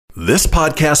This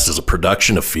podcast is a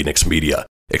production of Phoenix Media.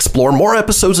 Explore more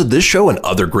episodes of this show and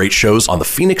other great shows on the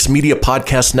Phoenix Media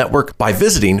Podcast Network by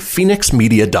visiting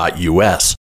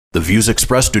phoenixmedia.us. The views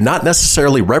expressed do not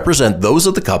necessarily represent those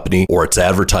of the company or its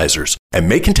advertisers and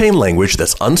may contain language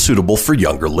that's unsuitable for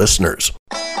younger listeners.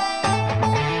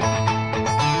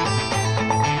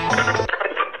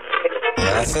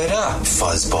 Laugh it up,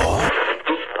 fuzzball.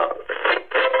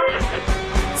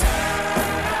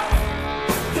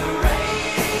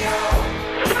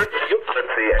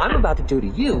 I'm about to do to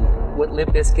you what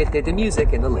Limp Bizkit did to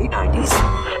music in the late 90s.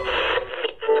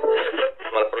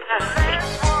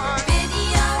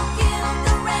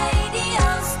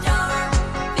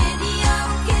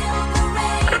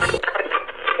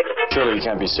 Surely you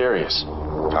can't be serious.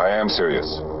 I am serious.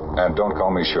 And don't call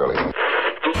me Shirley. Here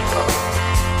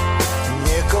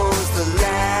goes the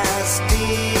last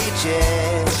DJ.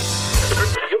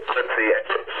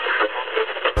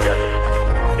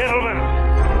 Gentlemen,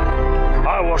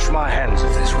 I wash my hands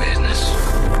of this weirdness.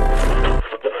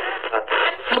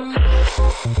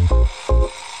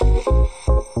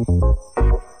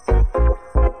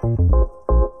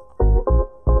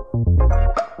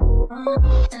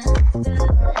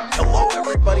 Hello,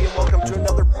 everybody, and welcome to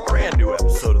another brand new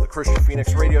episode of the Christian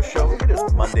Phoenix Radio Show. It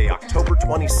is Monday, October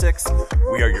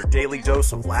 26th. We are your daily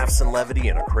dose of laughs and levity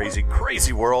in a crazy,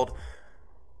 crazy world.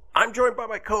 I'm joined by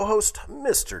my co-host,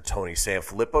 Mr. Tony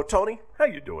Sanfilippo. Tony, how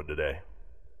you doing today?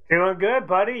 Doing good,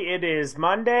 buddy. It is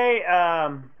Monday.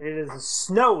 It is a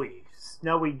snowy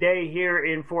day here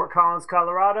in Fort Collins,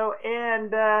 Colorado,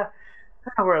 and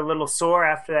we're a little sore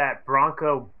after that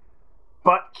Bronco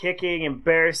butt-kicking,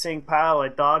 embarrassing pile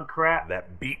of dog crap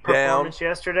That beat performance down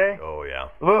yesterday. Oh, yeah.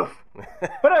 Oof.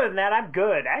 But other than that, I'm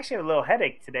good. I actually have a little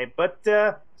headache today, but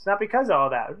it's not because of all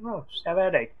that. I just have a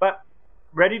headache. But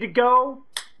ready to go.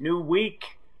 New week.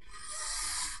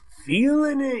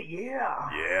 Feeling it, yeah.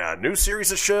 Yeah, new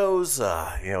series of shows.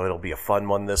 It'll be a fun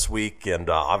one this week, and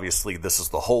obviously this is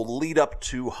the whole lead up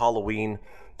to Halloween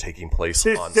taking place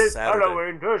on This is Saturday.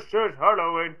 Halloween. This is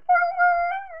Halloween.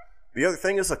 The other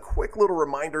thing is a quick little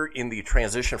reminder in the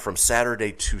transition from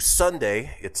Saturday to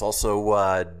Sunday. It's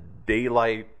also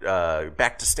daylight,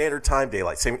 back to standard time,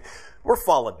 daylight saving. We're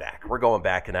falling back. We're going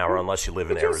back an hour unless you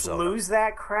live in Arizona. Just lose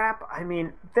that crap. I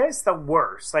mean, that's the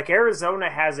worst. Like, Arizona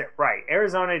has it right.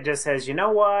 Arizona just says, you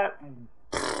know what?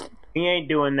 We ain't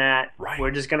doing that. Right. We're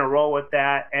just going to roll with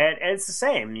that. And it's the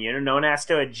same. You know, no one has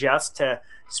to adjust to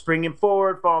springing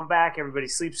forward, falling back.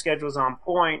 Everybody's sleep schedule's on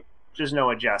point. There's no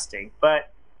adjusting.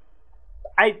 But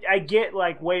I get,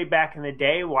 like, way back in the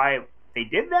day why they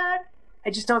did that. I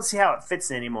just don't see how it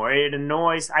fits anymore. It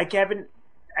annoys.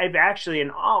 I've actually,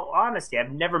 in all honesty,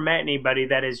 I've never met anybody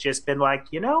that has just been like,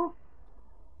 you know,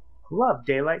 love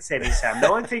daylight savings time. The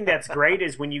only thing that's great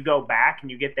is when you go back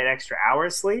and you get that extra hour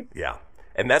of sleep. Yeah.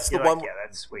 And that's the You're one. like, yeah,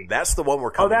 that's sweet. That's the one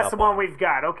we're coming up on. Oh, that's the one we've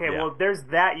got. Okay, Yeah. well, there's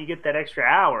that. You get that extra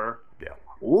hour. Yeah.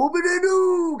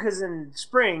 Whoop-a-doo! Because in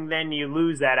spring, then you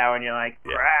lose that hour and you're like,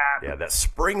 crap. Yeah, that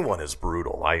spring one is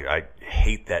brutal. I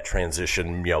hate that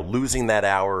transition, losing that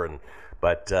hour.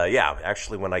 But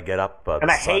actually when I get up... and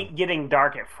I hate getting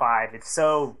dark at 5. It's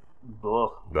so...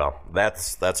 Ugh. Well,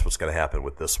 that's what's going to happen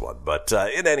with this one. But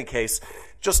in any case,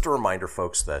 just a reminder,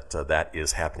 folks, that that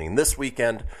is happening this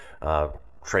weekend,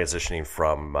 transitioning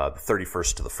from the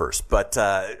 31st to the 1st. But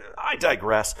I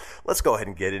digress. Let's go ahead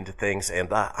and get into things.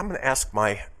 And I'm going to ask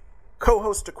my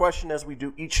co-host a question as we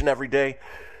do each and every day.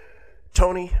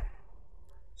 Tony,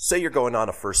 say you're going on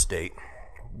a first date.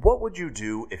 What would you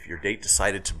do if your date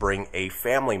decided to bring a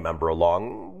family member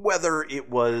along, whether it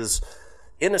was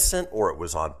innocent or it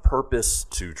was on purpose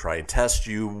to try and test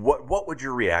you? What would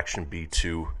your reaction be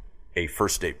to a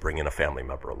first date bringing a family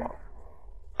member along?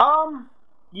 I've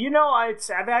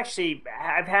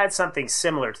had something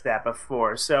similar to that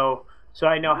before, so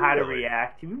I know how to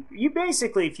react. You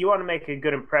basically, if you want to make a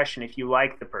good impression, if you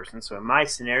like the person, so in my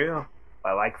scenario, if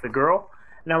I like the girl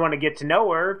and I want to get to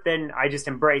know her, then I just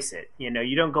embrace it. You know,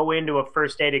 you don't go into a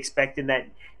first date expecting that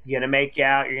you're going to make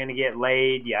out, you're going to get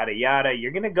laid, yada, yada.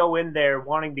 You're going to go in there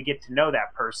wanting to get to know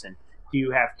that person. Do you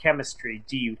have chemistry?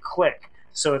 Do you click?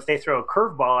 So if they throw a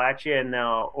curveball at you and the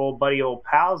old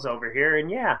pal's over here, and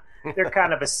yeah, they're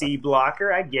kind of a C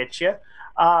blocker, I get you.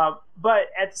 But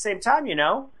at the same time,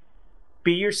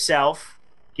 be yourself.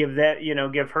 Give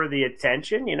her the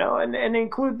attention, and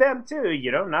include them too.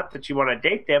 Not that you want to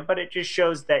date them, but it just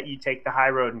shows that you take the high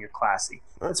road and you're classy.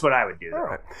 That's what I would do.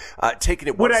 All right. Taking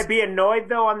it. Would I be annoyed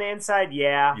though on the inside?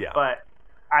 Yeah. But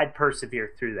I'd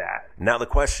persevere through that. Now the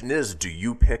question is, do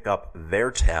you pick up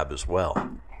their tab as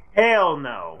well? Hell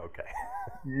no. Okay.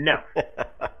 No.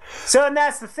 So, and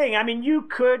that's the thing. I mean, you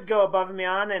could go above and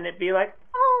beyond and it'd be like,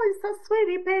 oh, oh,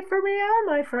 sweetie paid for me and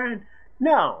my friend.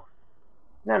 No.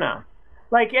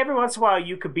 Like, every once in a while,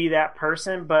 you could be that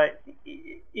person, but,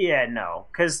 yeah, no.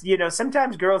 Because,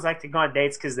 sometimes girls like to go on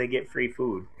dates because they get free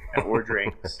food or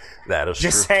drinks. That is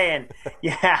just true. saying.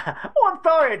 Yeah. Oh, I'm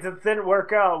sorry it didn't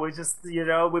work out. We just,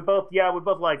 we both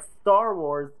like Star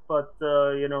Wars, but,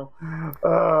 you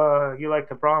like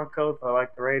the Broncos, I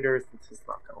like the Raiders. It's just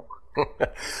not going to work.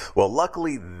 Well,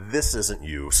 luckily, this isn't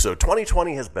you. So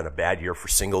 2020 has been a bad year for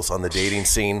singles on the dating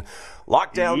scene.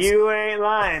 Lockdowns. You ain't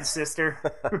lying, sister.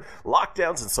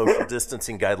 Lockdowns and social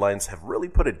distancing guidelines have really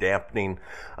put a dampening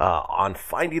on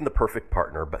finding the perfect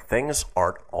partner, but things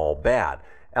aren't all bad.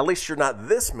 At least you're not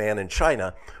this man in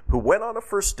China who went on a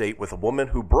first date with a woman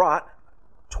who brought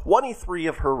 23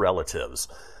 of her relatives.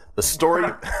 The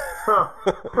story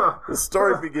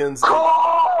begins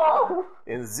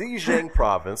in Zhejiang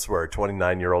province, where a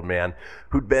 29-year-old man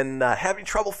who'd been having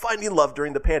trouble finding love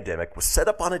during the pandemic was set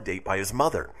up on a date by his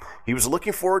mother. He was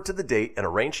looking forward to the date and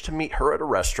arranged to meet her at a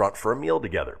restaurant for a meal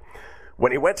together.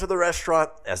 When he went to the restaurant,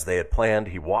 as they had planned,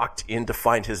 he walked in to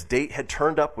find his date had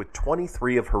turned up with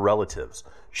 23 of her relatives.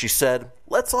 She said,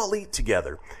 "Let's all eat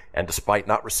together." And despite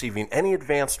not receiving any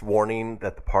advanced warning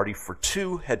that the party for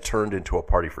 2 had turned into a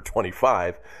party for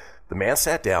 25, the man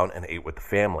sat down and ate with the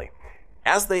family.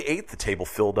 As they ate, the table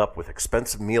filled up with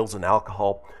expensive meals and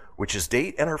alcohol, which his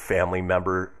date and her family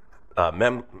members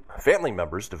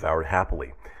devoured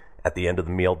happily. At the end of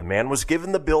the meal, the man was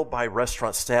given the bill by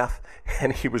restaurant staff,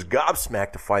 and he was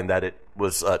gobsmacked to find that it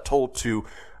was told to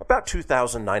about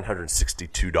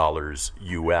 $2,962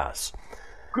 U.S.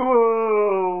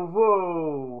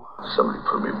 Whoa. Somebody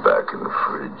put me back in the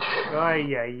fridge.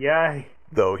 Ay.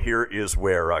 Though here is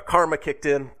where karma kicked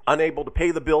in. Unable to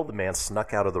pay the bill, the man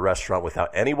snuck out of the restaurant without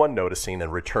anyone noticing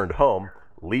and returned home,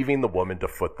 leaving the woman to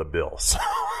foot the bill. So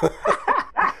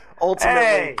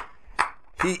ultimately,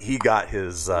 he got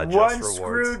his just one rewards.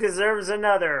 Screw deserves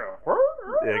another.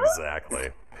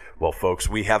 Exactly. Well, folks,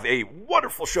 we have a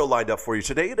wonderful show lined up for you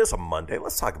today. It is a Monday.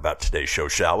 Let's talk about today's show,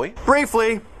 shall we?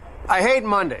 Briefly, I hate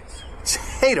Mondays.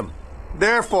 Hate them.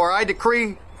 Therefore, I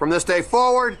decree from this day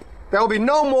forward, there will be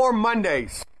no more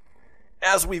Mondays.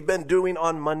 As we've been doing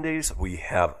on Mondays, we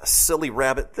have a Silly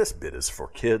Rabbit. This bit is for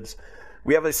kids.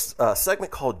 We have a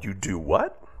segment called You Do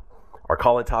What? Our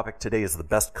call-in topic today is the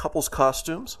best couples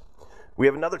costumes. We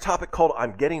have another topic called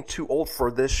I'm Getting Too Old for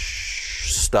This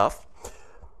Stuff.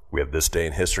 We have This Day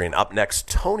in History. And up next,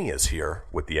 Tony is here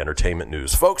with the entertainment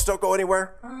news. Folks, don't go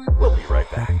anywhere. We'll be right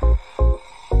back.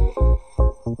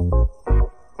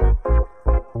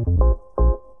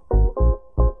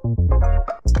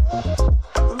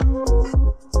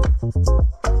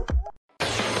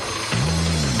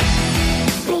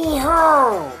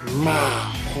 Behold,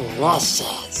 my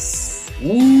precious.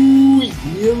 Ooh,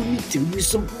 yeah, let me tell you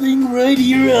something right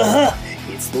here.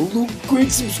 It's the Loot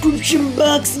Crate subscription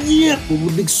box, yeah, full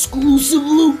of exclusive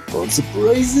loot, fun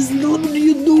surprises delivered to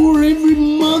your door every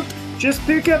month. Just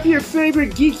pick up your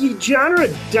favorite geeky genre,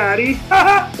 Daddy.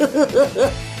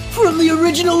 From the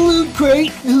original Loot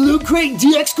Crate, the Loot Crate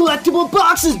DX collectible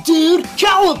boxes, dude!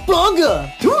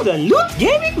 Cowabunga! To the Loot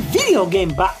Gaming video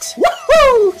game box.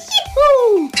 Woohoo!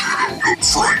 Yee-hoo!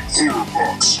 Box.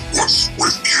 What's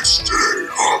with kids today,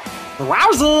 huh?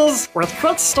 Wowzers! With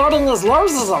crits starting as low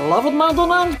as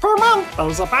 $11.99 per month,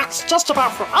 there's a box just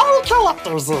about for all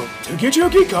collectors. To get your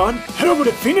geek on, head over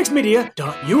to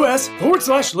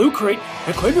phoenixmedia.us/Loot Crate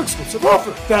and claim your exclusive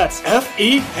offer. That's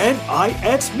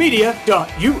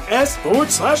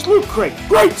FENIXmedia.us/Loot Crate.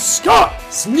 Great Scott!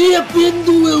 Snap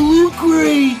into a Loot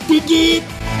Crate, dig it?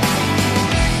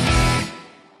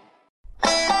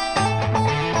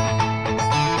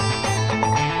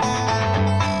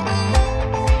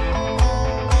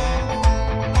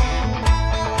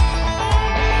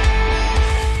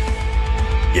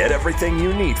 Get everything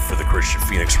you need for the Christian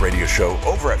Phoenix Radio Show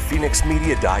over at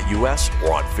phoenixmedia.us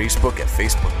or on Facebook at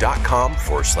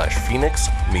facebook.com/Phoenix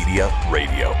Media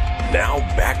Radio. Now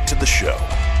back to the show.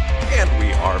 And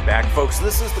we are back, folks.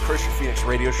 This is the Christian Phoenix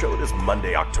Radio Show. It is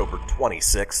Monday, October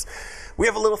 26th. We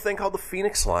have a little thing called the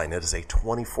Phoenix Line. It is a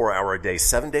 24-hour-a-day,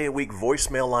 7-day-a-week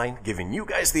voicemail line giving you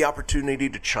guys the opportunity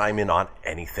to chime in on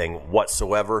anything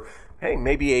whatsoever. Hey,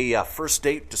 maybe a first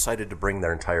date decided to bring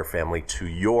their entire family to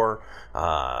your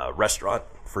restaurant,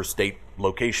 first date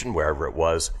location, wherever it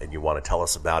was, and you want to tell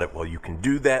us about it. Well, you can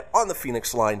do that on the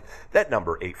Phoenix Line. That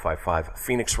number,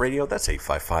 855-PHOENIX-RADIO. That's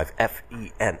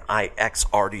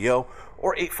 855-FENIX-RDO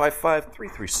or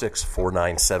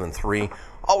 855-336-4973.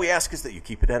 All we ask is that you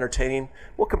keep it entertaining.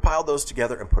 We'll compile those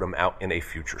together and put them out in a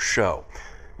future show.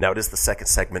 Now, it is the second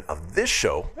segment of this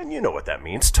show, and you know what that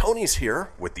means. Tony's here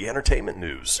with the entertainment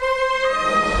news.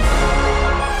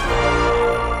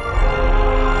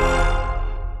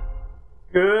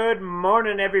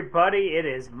 morning, everybody. It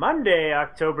is Monday,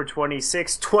 October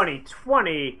 26,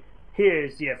 2020.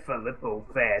 Here's your Filippo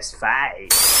Fast Five.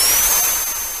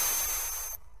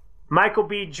 Michael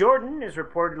B. Jordan is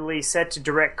reportedly set to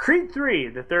direct Creed 3,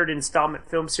 the third installment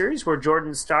film series where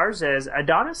Jordan stars as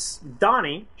Adonis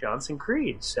Donnie Johnson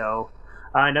Creed. So,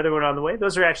 another one on the way.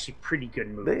 Those are actually pretty good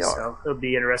movies. They are. So, it'll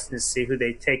be interesting to see who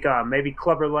they take on. Maybe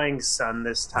Clubber Lang's son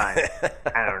this time.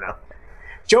 I don't know.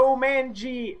 Joe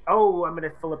Mangi. Oh, I'm going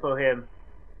to Filippo him.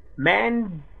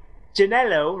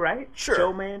 Manganiello, right? Sure.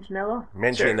 Joe Manganiello?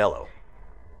 Manganiello. Sure.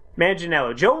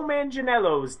 Manganiello. Joe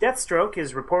Manganiello's Deathstroke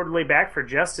is reportedly back for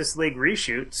Justice League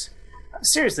reshoots.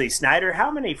 Seriously, Snyder,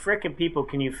 how many frickin' people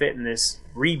can you fit in this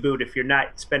reboot if you're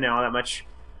not spending all that much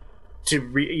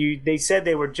they said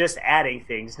they were just adding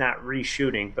things, not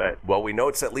reshooting, but... Well, we know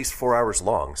it's at least 4 hours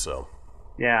long, so...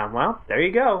 Yeah, well, there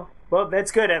you go. Well,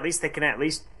 that's good. At least they can at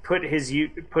least put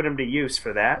him to use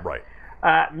for that. Right.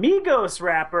 Migos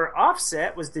rapper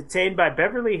Offset was detained by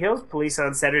Beverly Hills police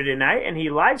on Saturday night, and he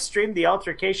live-streamed the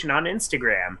altercation on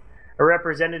Instagram. A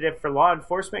representative for law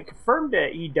enforcement confirmed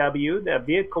to EW the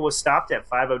vehicle was stopped at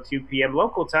 5:02 p.m.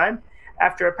 local time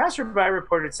after a passerby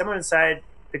reported someone inside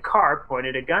the car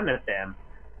pointed a gun at them.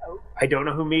 I don't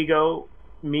know who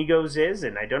Migos is,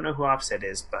 and I don't know who Offset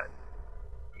is, but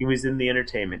he was in the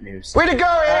entertainment news. Way to go,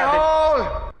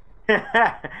 a-hole!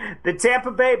 The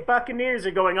Tampa Bay Buccaneers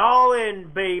are going all in,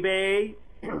 baby.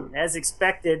 As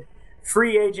expected,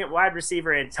 free agent wide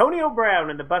receiver Antonio Brown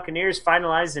and the Buccaneers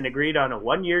finalized and agreed on a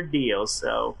one-year deal.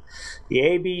 So the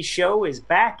AB show is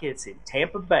back. It's in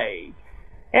Tampa Bay.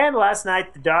 And last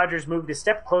night, the Dodgers moved a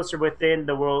step closer within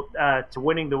the world to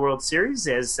winning the World Series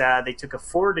as they took a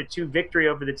 4-2 victory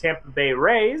over the Tampa Bay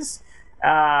Rays.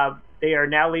 They are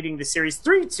now leading the series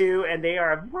 3-2, and they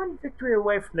are one victory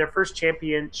away from their first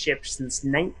championship since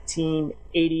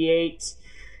 1988.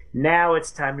 Now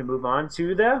it's time to move on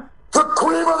to the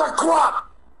cream of the crop!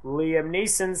 Liam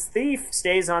Neeson's Thief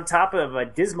stays on top of a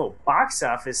dismal box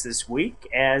office this week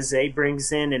as it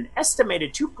brings in an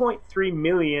estimated $2.3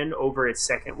 million over its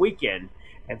second weekend.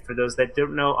 And for those that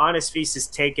don't know, Honest Feast is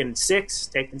taken 6,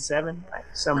 taken 7,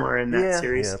 somewhere in that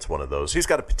series. Yeah, it's one of those. He's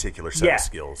got a particular set of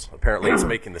skills. Apparently, he's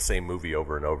making the same movie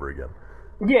over and over again.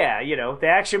 Yeah, the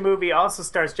action movie also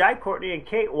stars Jai Courtney and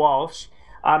Kate Walsh.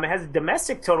 It has a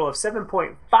domestic total of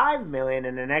 $7.5 million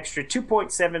and an extra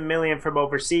 $2.7 million from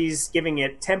overseas, giving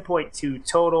it $10.2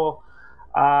 total.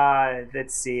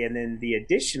 Let's see, and then the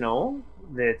additional,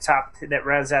 the top that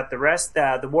rounds out the rest,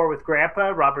 The War with Grandpa,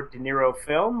 Robert De Niro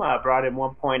film, brought in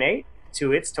 1.8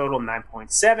 to its total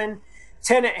 9.7.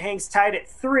 Tenet hangs tight at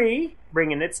 3,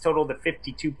 bringing its total to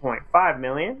 $52.5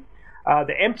 million.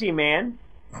 The Empty Man,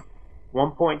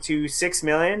 $1.26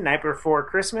 million. Night Before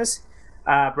Christmas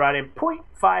brought in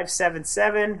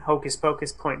 0.577. Hocus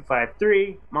Pocus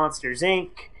 0.53. Monsters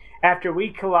Inc. After We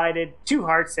Collided, Two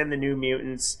Hearts, and The New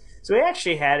Mutants. So we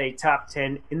actually had a top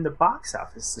 10 in the box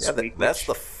office this week. That's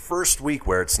the first week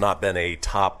where it's not been a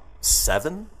top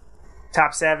 7?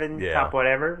 Top 7, top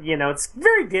whatever. It's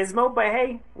very dismal, but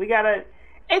hey,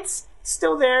 it's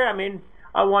still there. I mean,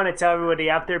 I want to tell everybody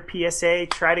out there, PSA,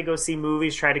 try to go see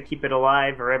movies, try to keep it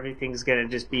alive, or everything's going to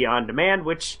just be on demand,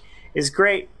 which is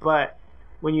great, but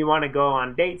when you want to go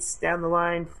on dates down the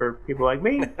line for people like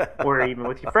me, or even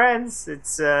with your friends,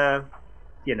 it's,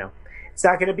 it's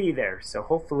not going to be there. So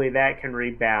hopefully that can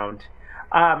rebound.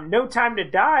 No Time to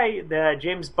Die, the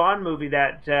James Bond movie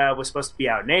that was supposed to be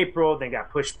out in April, then got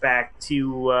pushed back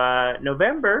to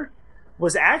November,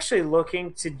 was actually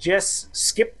looking to just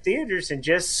skip theaters and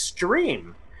just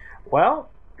stream. Well,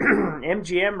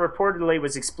 MGM reportedly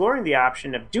was exploring the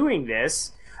option of doing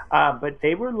this, but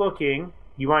they were looking...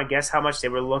 You want to guess how much they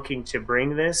were looking to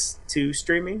bring this to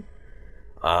streaming?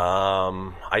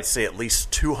 I'd say at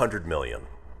least $200 million.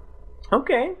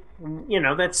 Okay,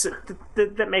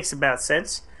 that makes about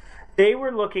sense. They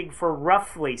were looking for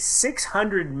roughly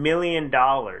 $600 million.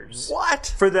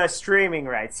 What? For the streaming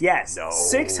rights? Yes, no.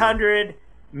 $600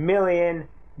 million.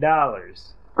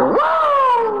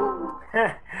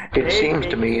 It seems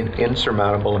to me an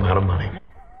insurmountable amount of money.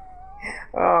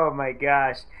 Oh my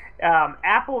gosh.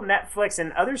 Apple, Netflix,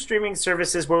 and other streaming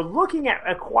services were looking at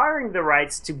acquiring the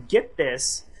rights to get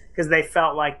this because they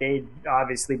felt like they'd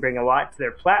obviously bring a lot to their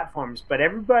platforms. But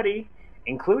everybody,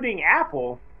 including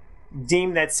Apple,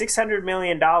 deemed that $600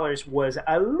 million was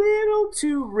a little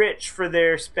too rich for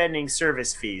their spending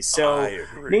service fees. So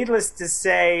needless to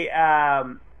say,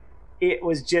 it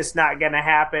was just not going to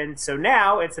happen. So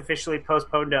now it's officially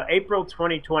postponed to April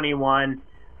 2021.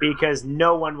 Because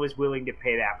no one was willing to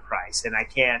pay that price, and I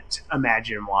can't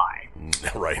imagine why.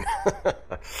 Right.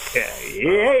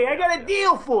 Hey, I got a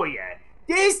deal for you.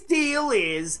 This deal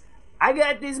is I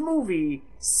got this movie,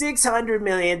 $600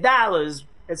 million.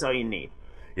 That's all you need.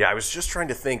 Yeah, I was just trying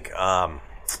to think.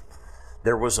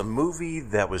 There was a movie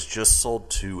that was just sold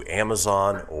to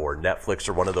Amazon or Netflix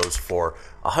or one of those for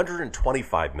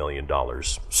 $125 million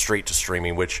straight to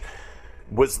streaming, which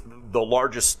was the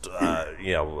largest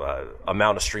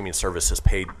amount of streaming services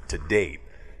paid to date.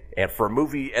 And for a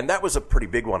movie, and that was a pretty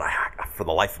big one. For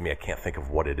the life of me, I can't think of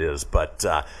what it is. But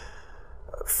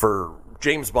for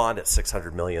James Bond at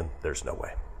 $600 million, there's no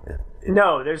way.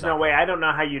 No, there's no way. I don't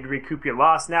know how you'd recoup your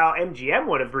loss. Now, MGM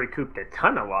would have recouped a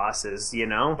ton of losses,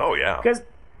 Oh, yeah.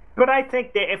 But I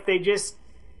think that if they just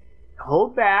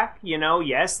hold back,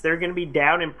 yes, they're going to be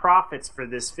down in profits for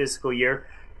this fiscal year.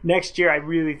 Next year, I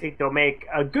really think they'll make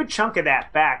a good chunk of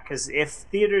that back, because if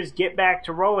theaters get back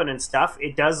to rolling and stuff,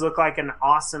 it does look like an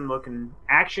awesome-looking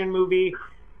action movie.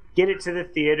 Get it to the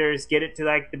theaters, get it to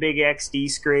like the big XD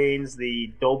screens,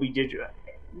 the Dolby Digital,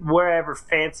 wherever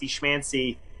fancy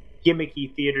schmancy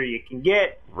gimmicky theater you can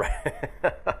get. Right.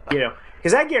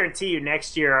 Because I guarantee you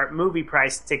next year our movie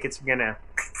price tickets are gonna,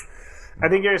 I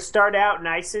think they're gonna start out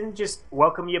nice and just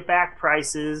welcome you back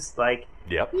prices, like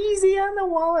easy on the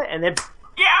wallet, and then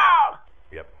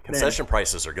concession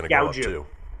prices are gonna go up too.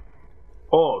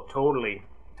 Oh, totally.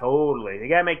 They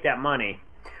gotta make that money.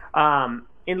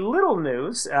 In little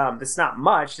news, it's not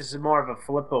much. This is more of a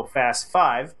Filippo Fast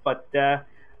 5, but I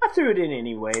threw it in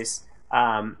anyways.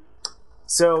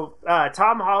 So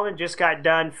Tom Holland just got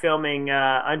done filming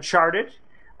Uncharted.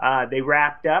 They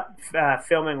wrapped up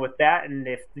filming with that, and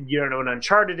if you don't know what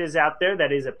Uncharted is out there,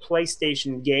 that is a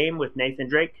PlayStation game with Nathan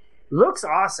Drake. Looks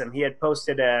awesome. He had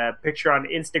posted a picture on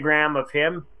Instagram of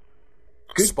him.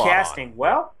 Good Spot casting. on.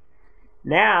 Well,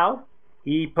 now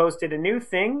he posted a new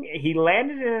thing. He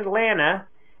landed in Atlanta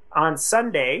on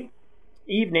Sunday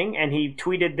evening, and he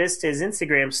tweeted this to his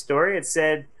Instagram story. It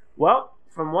said, well,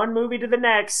 from one movie to the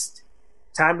next,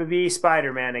 time to be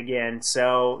Spider-Man again.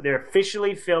 So they're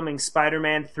officially filming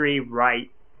Spider-Man 3 right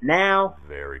now.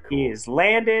 Very cool. He has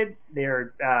landed.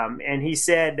 And he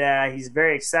said he's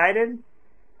very excited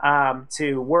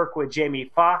to work with Jamie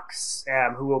Foxx,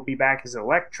 who will be back as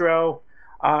Electro.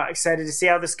 Excited to see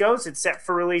how this goes. It's set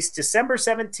for release December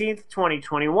 17th,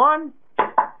 2021.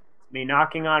 Me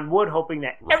knocking on wood, hoping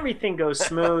that everything goes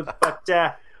smooth. But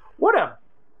what a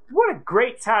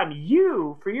great time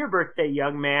for your birthday,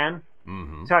 young man.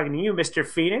 Mm-hmm. Talking to you, Mr.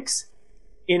 Phoenix.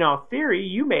 In all theory,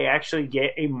 you may actually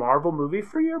get a Marvel movie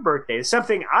for your birthday. It's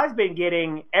something I've been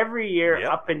getting every year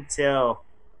up until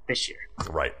this year.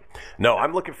 Right. No,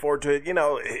 I'm looking forward to it.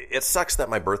 It sucks that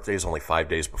my birthday is only 5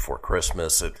 days before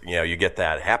Christmas. You get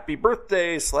that happy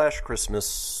birthday / Christmas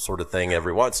sort of thing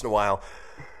every once in a while.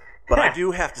 But I do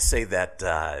have to say that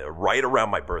right around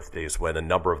my birthday is when a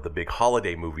number of the big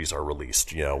holiday movies are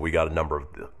released. We got a number of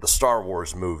the Star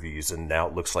Wars movies, and now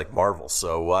it looks like Marvel.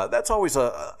 So that's always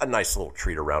a nice little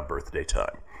treat around birthday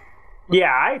time.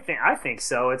 Yeah, I think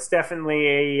so. It's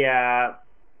definitely a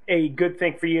good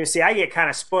thing for you. See, I get kind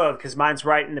of spoiled because mine's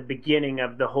right in the beginning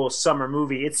of the whole summer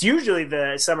movie. It's usually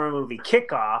the summer movie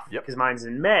kickoff because mine's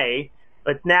in May.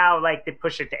 But now, they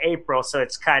push it to April, so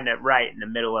it's kind of right in the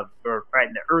middle of, or right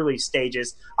in the early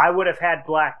stages. I would have had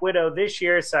Black Widow this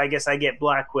year, so I guess I get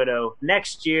Black Widow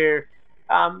next year.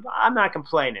 I'm not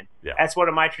complaining. Yeah. That's one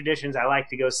of my traditions. I like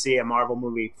to go see a Marvel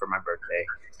movie for my birthday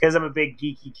because I'm a big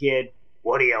geeky kid.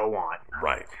 What do y'all want?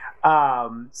 Right.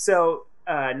 So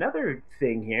another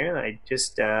thing here, I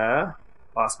just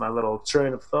lost my little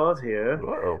train of thought here.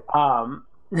 Uh-oh.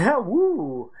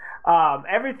 Woo.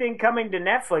 Everything coming to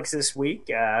Netflix this week.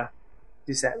 Do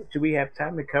we have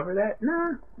time to cover that?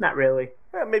 No, not really.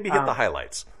 Maybe hit the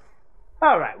highlights.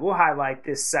 All right, we'll highlight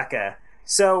this sucker.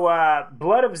 So,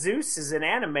 Blood of Zeus is an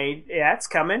anime. That's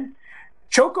coming.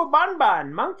 Choco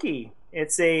Bonbon Monkey.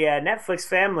 It's a Netflix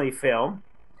family film.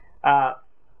 They're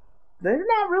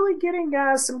not really getting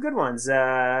some good ones.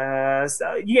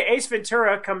 Ace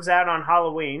Ventura comes out on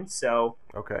Halloween, so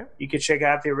you could check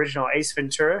out the original Ace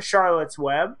Ventura. Charlotte's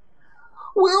Web.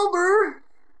 Wilbur!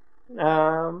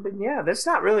 But yeah, there's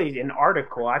not really an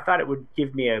article. I thought it would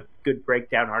give me a good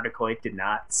breakdown article. It did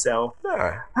not. So,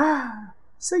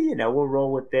 we'll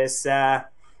roll with this.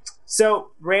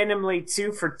 So, randomly,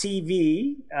 too, for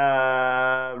TV,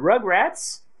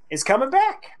 Rugrats is coming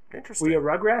back. Interesting. Were you a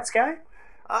Rugrats guy?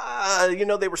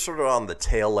 They were sort of on the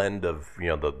tail end of,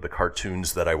 the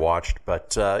cartoons that I watched,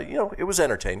 but, it was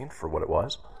entertaining for what it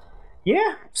was.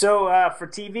 Yeah. So, for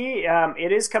TV,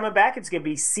 it is coming back. It's going to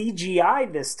be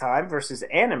CGI this time versus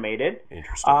animated.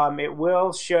 Interesting. It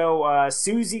will show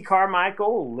Susie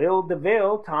Carmichael, Lil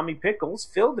DeVille, Tommy Pickles,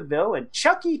 Phil DeVille, and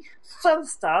Chucky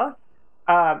Funster.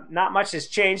 Not much has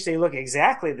changed. They look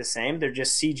exactly the same. They're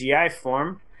just CGI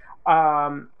form.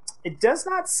 It does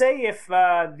not say if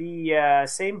the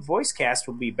same voice cast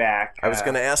will be back. I was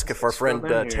going to ask if our friend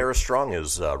Tara Strong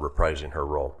is reprising her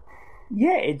role.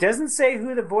 Yeah, it doesn't say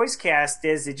who the voice cast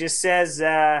is. It just says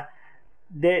that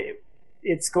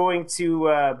it's going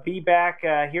to be back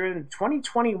here in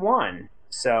 2021.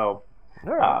 So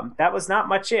that was not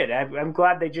much it. I'm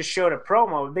glad they just showed a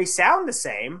promo. They sound the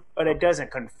same, but it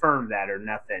doesn't confirm that or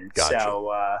nothing. Gotcha.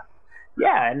 So,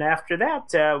 yeah, and after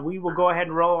that, we will go ahead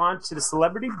and roll on to the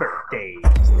celebrity birthdays.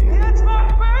 It's my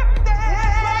birthday!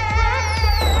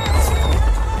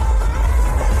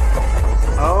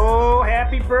 Oh,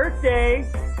 happy birthday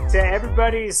to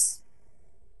everybody's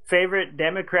favorite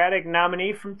Democratic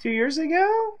nominee from 2 years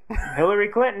ago, Hillary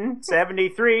Clinton,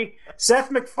 73.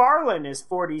 Seth MacFarlane is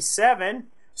 47.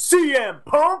 CM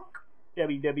Punk,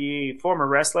 WWE former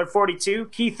wrestler, 42.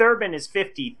 Keith Urban is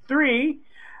 53.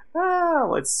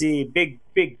 Let's see, big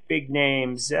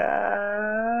names.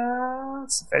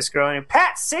 Let's see if I scroll in.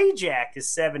 Pat Sajak is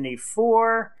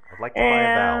 74. I'd like to buy a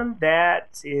vowel. And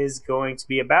that is going to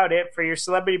be about it for your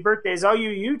celebrity birthdays. All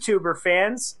you YouTuber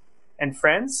fans and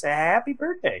friends, a happy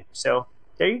birthday. So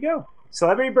there you go.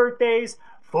 Celebrity birthdays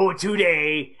for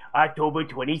today, October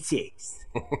 26th.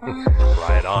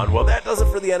 Right on. Well, that does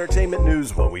it for the entertainment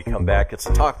news. When we come back, it's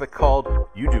a topic called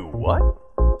You Do What?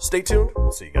 Stay tuned.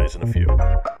 We'll see you guys in a few.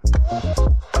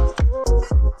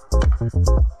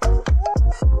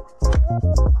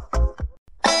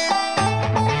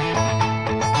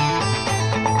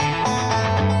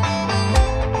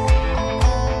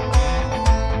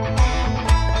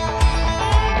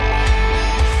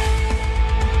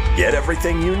 Get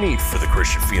everything you need for the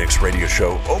Christian Phoenix Radio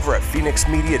Show over at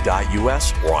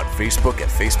phoenixmedia.us or on Facebook at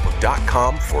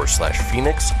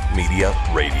facebook.com/Phoenix Media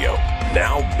Radio.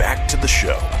 Now back to the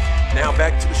show.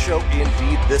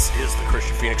 Indeed, this is the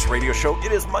Christian Phoenix Radio Show.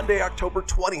 It is Monday, October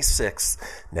 26th.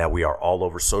 Now we are all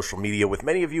over social media with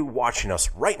many of you watching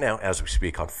us right now as we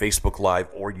speak on Facebook Live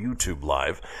or YouTube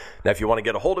Live. Now, if you want to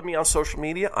get a hold of me on social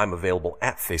media, I'm available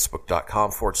at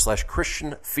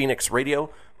facebook.com/Christian Phoenix Radio.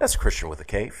 That's Christian with a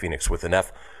K, Phoenix with an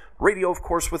F, radio, of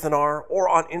course, with an R, or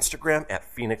on Instagram at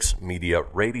Phoenix Media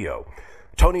Radio.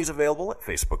 Tony's available at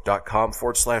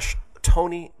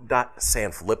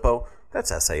facebook.com/Tony.Sanfilippo.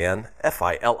 That's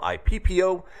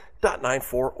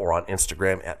SANFILIPPO.94, or on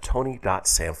Instagram at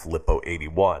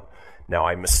Tony.Sanfilippo81. Now,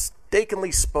 I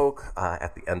mistakenly spoke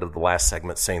at the end of the last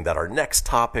segment saying that our next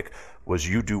topic was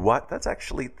You Do What? That's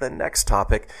actually the next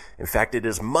topic. In fact, it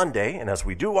is Monday, and as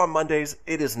we do on Mondays,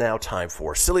 it is now time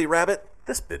for Silly Rabbit.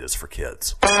 This bit is for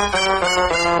kids. All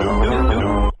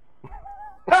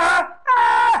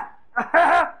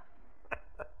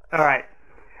right.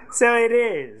 So it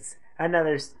is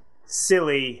another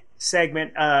silly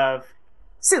segment of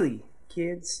Silly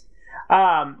Kids.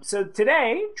 So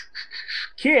today,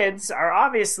 kids are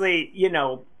obviously,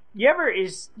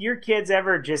 is your kids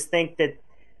ever just think that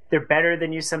they're better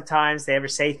than you sometimes? They ever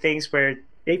say things where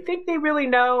they think they really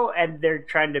know and they're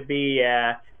trying to be,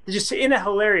 just in a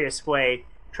hilarious way,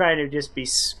 trying to just be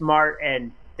smart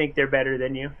and think they're better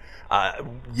than you?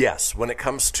 Yes, when it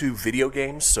comes to video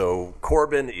games. So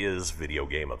Corbin is video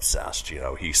game obsessed.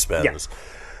 He spends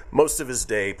most of his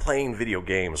day playing video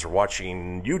games or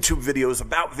watching YouTube videos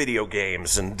about video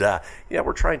games. And,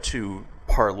 we're trying to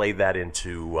parlay that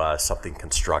into something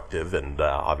constructive and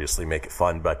obviously make it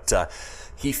fun. But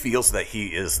he feels that he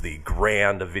is the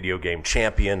grand video game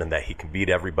champion and that he can beat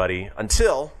everybody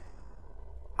until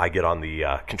I get on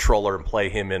the controller and play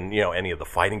him in, any of the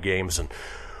fighting games. And,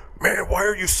 man, why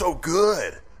are you so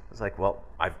good? It's like, well,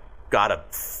 I've got a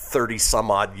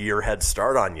 30-some-odd year head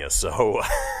start on you, so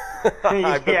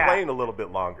I've been playing a little bit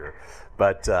longer.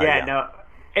 But no.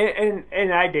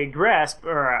 And I digress.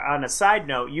 Or on a side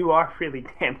note, you are really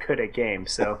damn good at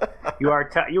games, so you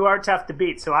are tough to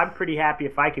beat. So I'm pretty happy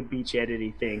if I could beat you at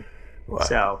anything. Well,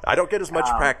 so I don't get as much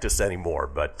practice anymore,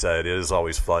 but it is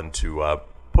always fun to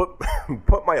put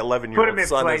my 11-year-old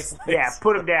son in place. Yeah,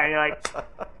 put him down. You're like,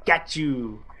 got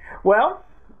you. Well,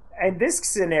 in this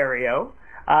scenario,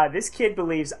 this kid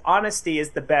believes honesty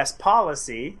is the best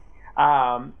policy.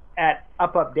 At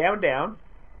up, down, down.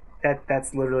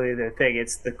 That's literally their thing.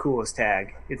 It's the coolest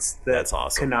tag. It's That's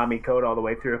awesome. Konami code all the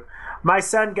way through. My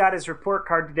son got his report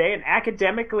card today, and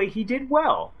academically he did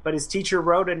well, but his teacher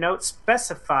wrote a note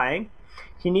specifying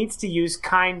he needs to use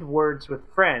kind words with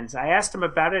friends. I asked him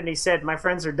about it, and he said, my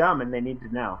friends are dumb, and they need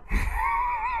to know.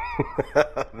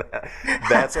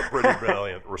 That's a pretty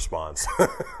brilliant response.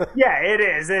 Yeah, it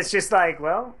is. It's just like,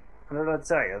 well, I don't know what to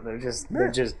tell you.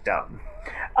 They're just dumb.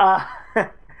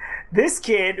 This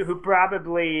kid who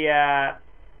probably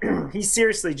he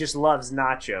seriously just loves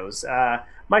nachos.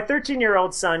 My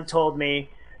 13-year-old son told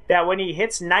me that when he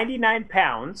hits 99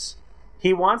 pounds,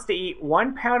 he wants to eat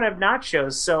 1 pound of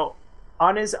nachos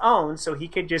on his own so he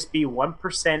could just be 1%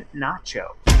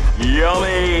 nacho.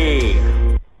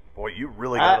 Yummy! Boy, you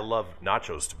really gotta love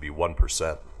nachos to be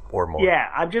 1% or more. Yeah,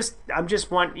 I'm just I'm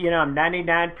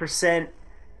 99%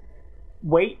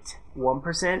 weight,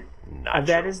 1% of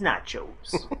that is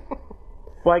nachos.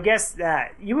 Well, I guess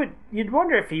you'd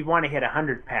wonder if he'd want to hit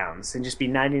 100 pounds and just be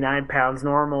 99 pounds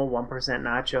normal, 1%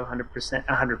 nacho, 100%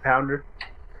 100 pounder.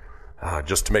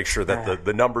 Just to make sure that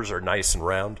the numbers are nice and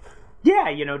round.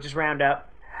 Yeah, just round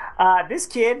up. This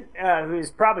kid, who's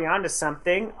probably onto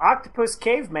something, Octopus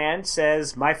Caveman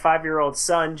says, my 5-year-old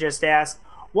son just asked,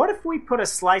 what if we put a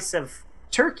slice of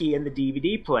turkey in the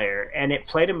DVD player and it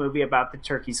played a movie about the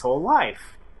turkey's whole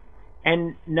life?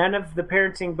 And none of the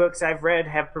parenting books I've read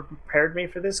have prepared me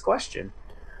for this question.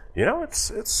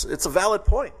 It's a valid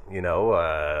point.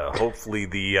 Hopefully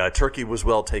the turkey was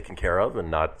well taken care of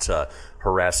and not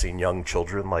harassing young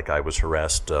children like I was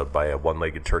harassed by a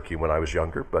one-legged turkey when I was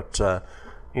younger. But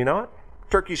you know what?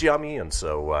 Turkey's yummy, and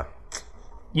so...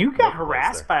 You got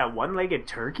harassed by a one-legged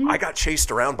turkey? I got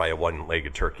chased around by a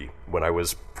one-legged turkey when I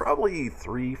was probably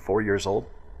 3-4 years old.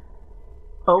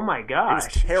 Oh my gosh.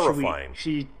 It was terrifying.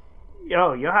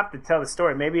 You'll have to tell the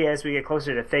story. Maybe as we get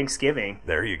closer to Thanksgiving.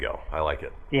 There you go. I like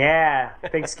it. Yeah,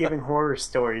 Thanksgiving horror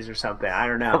stories or something. I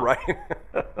don't know. Right.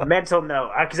 Mental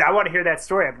note, because I want to hear that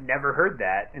story. I've never heard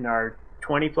that in our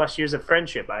 20-plus years of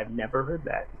friendship. I've never heard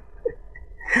that.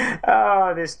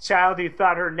 Oh, this child who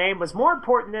thought her name was more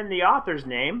important than the author's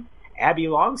name, Abby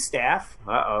Longstaff.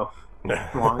 Uh-oh.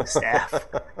 Longstaff.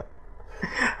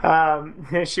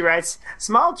 She writes,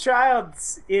 small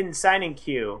child's in signing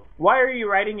queue. Why are you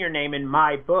writing your name in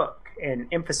my book? And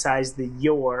emphasize the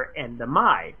your and the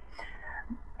my.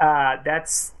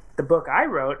 That's the book I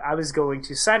wrote. I was going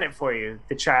to sign it for you.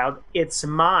 The child, it's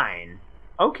mine.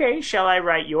 Okay, shall I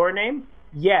write your name?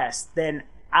 Yes, then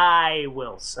I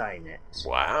will sign it.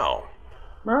 Wow.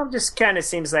 Well, it just kind of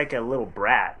seems like a little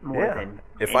brat more than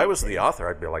If anything. I was the author,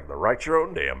 I'd be like, write your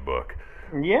own damn book.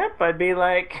 Yep, I'd be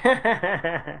like,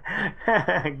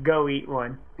 go eat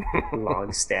one,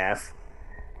 Longstaff.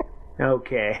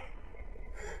 Okay.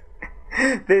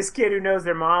 This kid who knows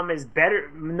their mom better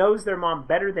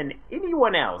than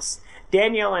anyone else.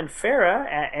 Danielle and Farah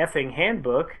at Effing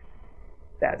Handbook.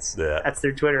 That's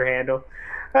their Twitter handle.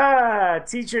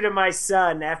 Teacher to my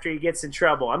son after he gets in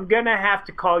trouble. I'm gonna have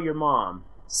to call your mom.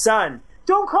 Son,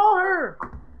 don't call her.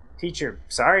 Teacher,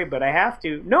 sorry, but I have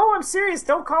to. No, I'm serious.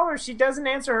 Don't call her. She doesn't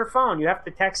answer her phone. You have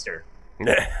to text her.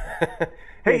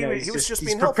 Hey, he was just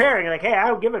being preparing. Like, hey, I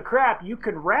don't give a crap. You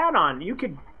could you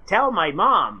could tell my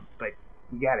mom, but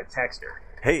you got to text her.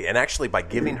 Hey, and actually, by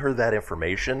giving her that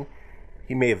information,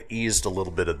 he may have eased a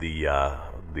little bit of the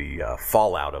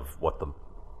fallout of what the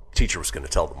teacher was going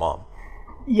to tell the mom.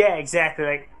 Yeah, exactly.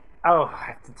 Like, I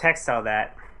have to text all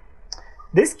that.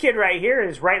 This kid right here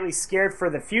is rightly scared for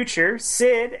the future.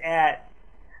 Sid at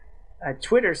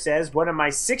Twitter says, one of my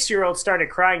 6-year-olds started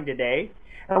crying today.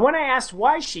 And when I asked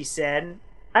why, she said,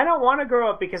 I don't want to grow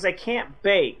up because I can't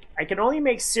bake. I can only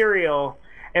make cereal,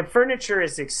 and furniture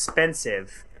is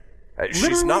expensive.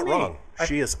 She's not wrong.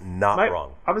 She is not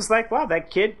wrong. I was like, wow,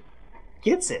 that kid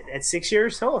gets it at 6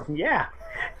 years old. Yeah.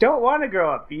 Don't want to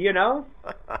grow up,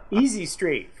 Easy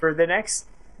street for the next...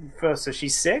 So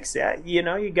she's 6.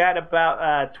 You got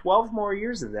about 12 more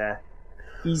years of that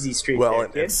easy street. Well,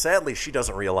 and sadly, she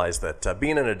doesn't realize that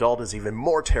being an adult is even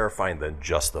more terrifying than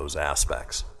just those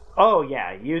aspects. Oh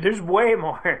yeah, there's way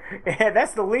more.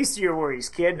 That's the least of your worries,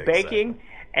 kid. Exactly. Baking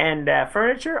and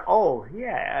furniture. Oh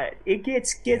yeah, it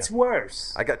gets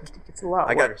worse. It gets a lot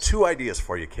worse. I got 2 ideas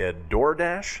for you, kid: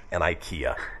 DoorDash and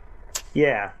IKEA.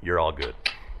 Yeah, you're all good.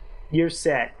 You're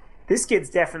set. This kid's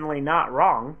definitely not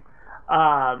wrong.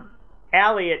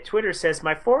 Allie at Twitter says,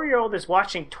 my 4-year-old is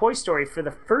watching Toy Story for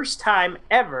the first time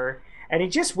ever, and he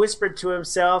just whispered to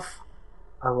himself,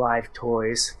 alive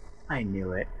toys. I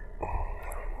knew it.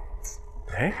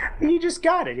 Hey? He just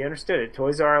got it. He understood it.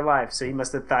 Toys are alive, so he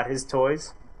must have thought his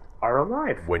toys are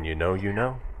alive. When you know, you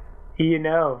know.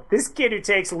 This kid who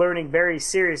takes learning very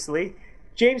seriously,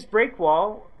 James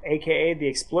Breakwall, a.k.a. the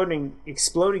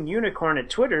exploding unicorn at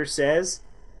Twitter, says,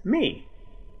 me.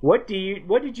 What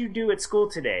did you do at school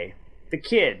today? The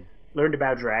kid learned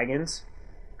about dragons.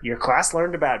 Your class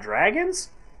learned about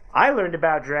dragons? I learned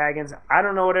about dragons. I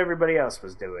don't know what everybody else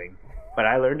was doing, but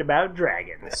I learned about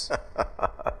dragons.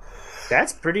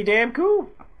 That's pretty damn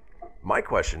cool. My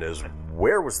question is,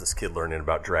 where was this kid learning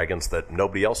about dragons that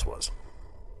nobody else was?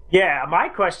 Yeah, my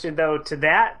question, though,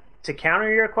 to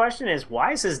counter your question is,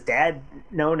 why is his dad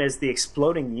known as the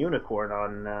exploding unicorn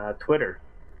on Twitter?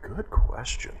 Good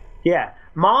question. Yeah.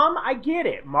 Mom, I get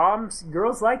it.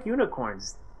 Girls like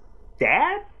unicorns.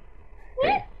 Dad?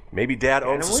 Maybe Dad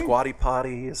owns a squatty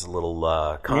potty, is a little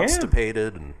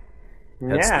constipated, and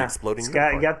hence the exploding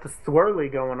unicorn. Got the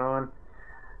swirly going on.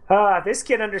 This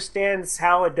kid understands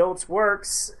how adults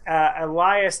works.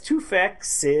 Elias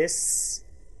Tufexis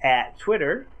at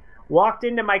Twitter walked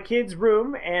into my kid's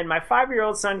room, and my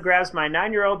 5-year-old son grabs my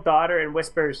 9-year-old daughter and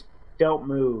whispers, "Don't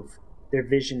move. Their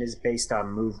vision is based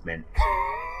on movement."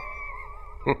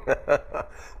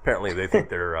 Apparently they think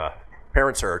their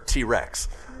parents are T-Rex.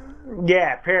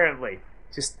 Yeah, apparently.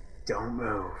 Just don't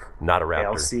move. Not a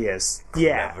raptor. LCS.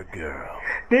 Yeah. Clever girl.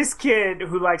 This kid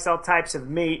who likes all types of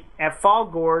meat at Fall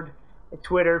Gourd at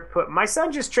Twitter put, "My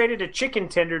son just traded a chicken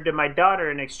tender to my daughter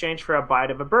in exchange for a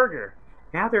bite of a burger.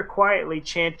 Now they're quietly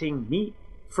chanting meat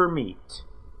for meat."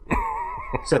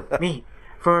 So, meat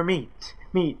for meat.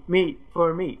 Meat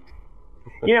for meat.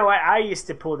 You know what? I used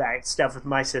to pull that stuff with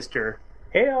my sister.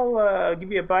 "Hey, I'll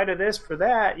give you a bite of this for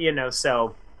that."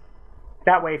 So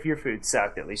that way if your food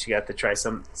sucked, at least you got to try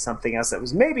something else that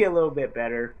was maybe a little bit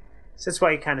better. So that's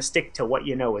why you kind of stick to what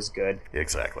you know is good.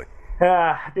 Exactly.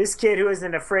 This kid who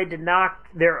isn't afraid to knock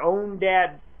their own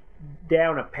dad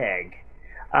down a peg.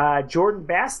 Jordan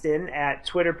Baston at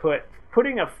Twitter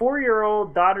putting a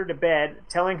 4-year-old daughter to bed,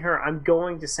 telling her, "I'm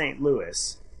going to St.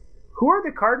 Louis." "Who are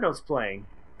the Cardinals playing?"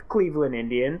 "The Cleveland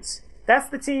Indians." "That's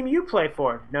the team you play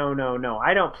for." No,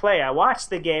 I don't play. I watch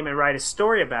the game and write a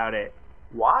story about it."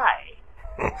 "Why?"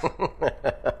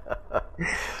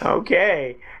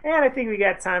 Okay. And I think we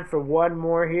got time for one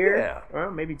more here. Yeah.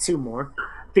 Well, maybe two more.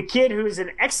 The kid who's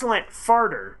an excellent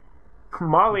farter,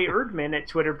 Molly Erdman at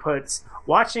Twitter puts,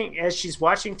 as she's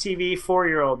watching TV,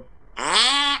 4-year-old,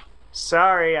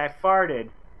 "Sorry, I farted.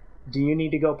 Do you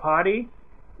need to go potty?"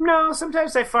 "No,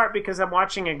 sometimes I fart because I'm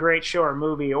watching a great show or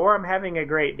movie, or I'm having a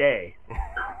great day."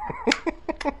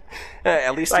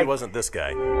 At least he wasn't this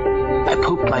guy. I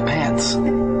pooped my pants.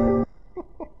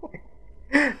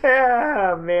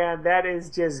 Oh, man, that is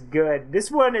just good.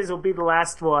 This one will be the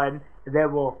last one, and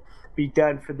then we'll be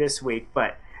done for this week.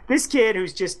 But this kid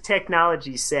who's just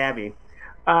technology savvy,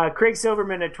 Craig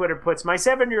Silverman at Twitter puts, "My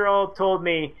 7-year-old told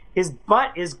me his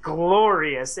butt is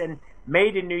glorious and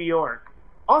made in New York.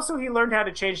 Also, he learned how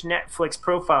to change Netflix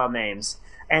profile names.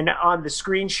 And on the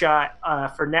screenshot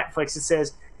for Netflix, it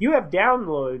says, 'You have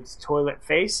downloads, toilet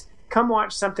face. Come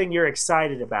watch something you're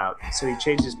excited about.'" So he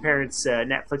changed his parents'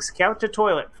 Netflix account to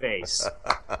Toilet Face.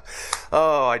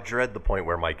 Oh, I dread the point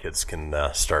where my kids can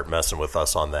start messing with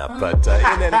us on that. But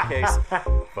in any case,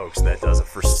 folks, that does it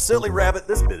for Silly Rabbit.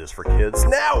 This bit is for kids.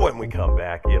 Now when we come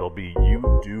back, it'll be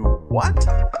You Do What?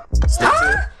 Stay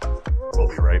tuned. We'll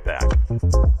be right back.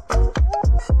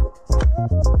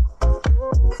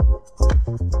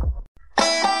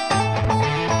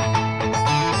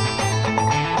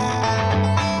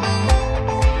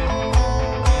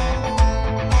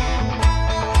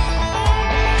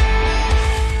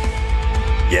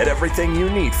 Get everything you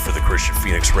need for the Christian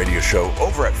Phoenix Radio Show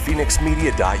over at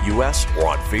phoenixmedia.us or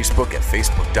on Facebook at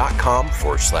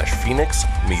facebook.com/Phoenix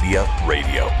Media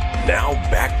Radio. Now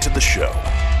back to the show.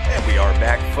 And we are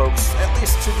back, folks, at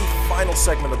least to the final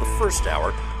segment of the first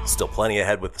hour. Still plenty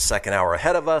ahead with the second hour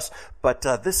ahead of us, but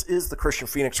this is the Christian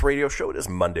Phoenix Radio Show. It is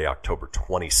Monday, October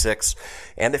 26th,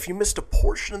 and if you missed a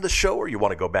portion of the show or you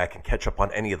want to go back and catch up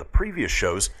on any of the previous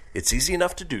shows, it's easy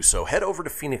enough to do so. Head over to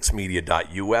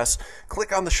phoenixmedia.us,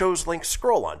 click on the show's link,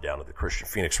 scroll on down to the Christian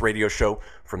Phoenix Radio Show.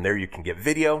 From there you can get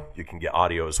video, you can get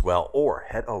audio as well, or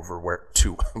head over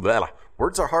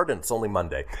words are hard and it's only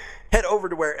Monday. Head over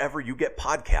to wherever you get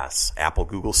podcasts. Apple,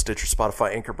 Google, Stitcher,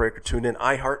 Spotify, Anchor Breaker, TuneIn,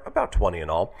 iHeart, about 20 in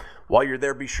all. While you're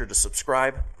there, be sure to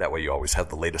subscribe. That way you always have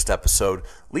the latest episode.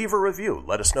 Leave a review.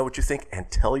 Let us know what you think and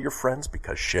tell your friends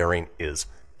because sharing is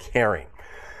caring.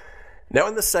 Now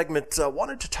in this segment, I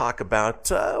wanted to talk about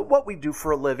what we do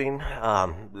for a living.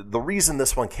 The reason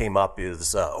this one came up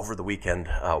is over the weekend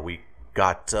we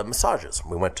got massages.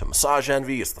 We went to Massage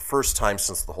Envy. It's the first time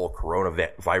since the whole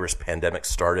coronavirus pandemic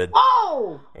started.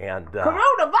 Oh! And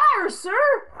coronavirus, sir!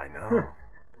 I know.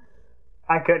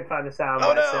 I couldn't find the sound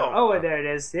myself. No. Oh, there it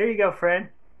is. There you go, friend.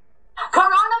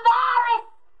 Coronavirus!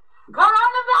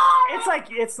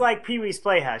 It's like Pee-wee's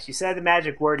Playhouse. You said the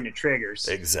magic word and it triggers.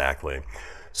 Exactly.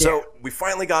 So we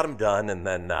finally got them done and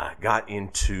then got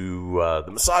into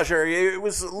the massage area. It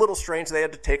was a little strange. They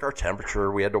had to take our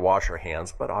temperature. We had to wash our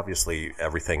hands, but obviously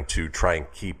everything to try and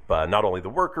keep not only the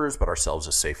workers but ourselves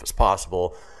as safe as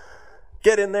possible.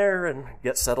 Get in there and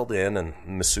get settled in, and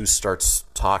masseuse starts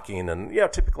talking. And,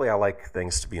 typically I like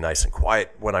things to be nice and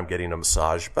quiet when I'm getting a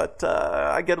massage, but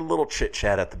I get a little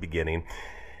chit-chat at the beginning.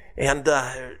 And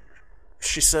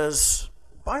she says,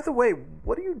 by the way,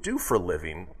 what do you do for a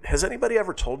living? Has anybody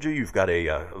ever told you you've got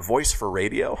a voice for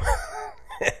radio?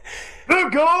 The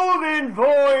Golden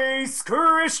Voice,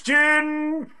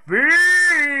 Christian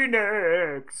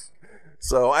Phoenix.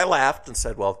 So I laughed and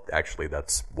said, well, actually,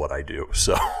 that's what I do.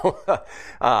 So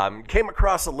came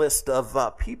across a list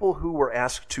of people who were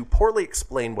asked to poorly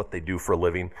explain what they do for a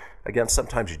living. Again,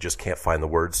 sometimes you just can't find the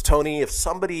words. Tony, if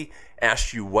somebody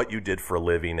asked you what you did for a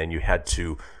living and you had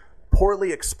to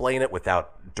poorly explain it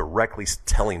without directly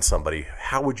telling somebody,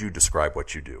 how would you describe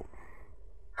what you do?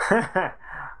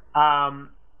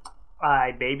 I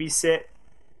babysit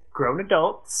grown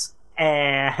adults.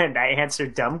 And I answer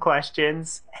dumb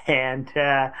questions, and it's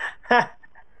a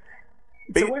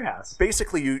warehouse.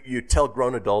 Basically, you tell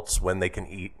grown adults when they can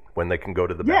eat, when they can go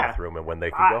to the bathroom, and when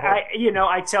they can go home.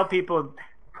 I tell people,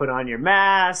 put on your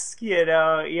mask. It's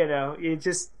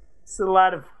a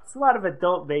lot of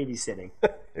adult babysitting.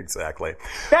 Exactly.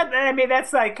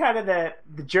 That's like kind of the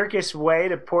jerkiest way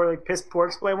to poor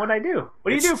explain what I do.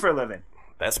 What do you do for a living?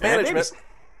 That's management.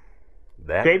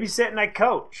 Babysitting, I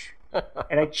coach.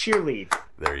 And I cheerlead.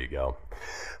 There you go.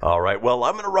 All right. Well,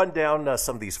 I'm going to run down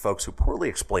some of these folks who poorly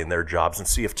explain their jobs and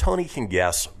see if Tony can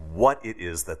guess what it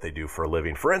is that they do for a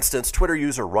living. For instance, Twitter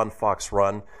user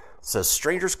RunFoxRun says,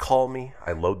 strangers call me,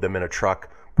 I load them in a truck,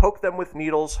 poke them with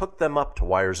needles, hook them up to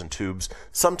wires and tubes,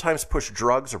 sometimes push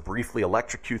drugs or briefly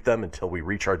electrocute them until we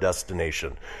reach our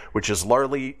destination, which is a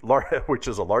large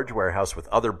warehouse with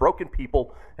other broken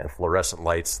people and fluorescent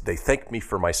lights. They thank me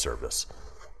for my service.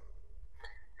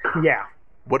 Yeah.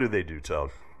 What do they do, Tone?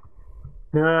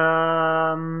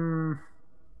 I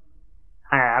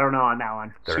don't know on that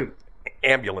one. Shoot.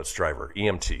 Ambulance driver,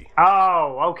 EMT.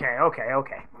 Oh, okay.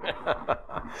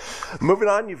 Moving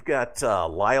on, you've got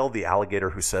Lyle the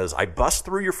alligator who says, I bust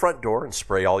through your front door and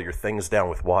spray all your things down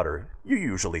with water. You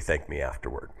usually thank me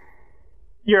afterward.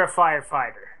 You're a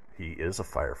firefighter. He is a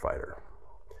firefighter.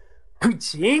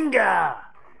 Puchinga!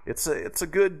 It's a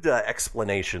good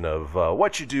explanation of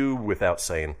what you do without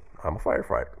saying, I'm a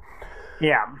firefighter.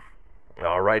 Yeah.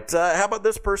 All right. How about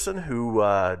this person who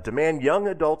demand young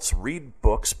adults read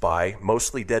books by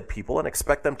mostly dead people and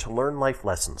expect them to learn life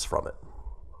lessons from it?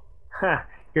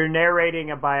 You're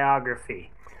narrating a biography.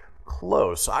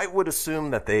 Close. I would assume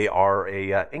that they are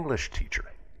a English teacher.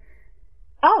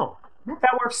 Oh,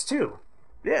 that works too.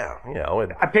 Yeah.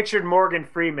 I pictured Morgan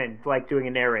Freeman doing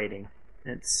a narrating.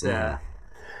 It's...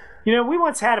 we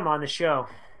once had him on the show.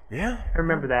 Yeah. I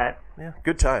remember that. Yeah.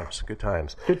 Good times.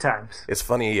 It's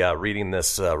funny, reading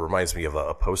this reminds me of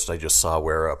a post I just saw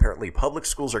where apparently public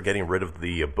schools are getting rid of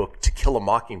the book To Kill a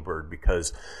Mockingbird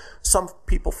because some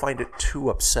people find it too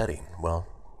upsetting. Well,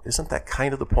 isn't that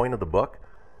kind of the point of the book?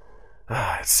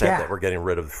 It's sad that we're getting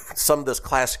rid of some of this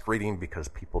classic reading because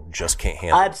people just can't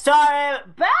handle it. I'm sorry.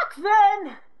 Back then,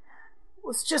 it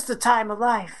was just a time of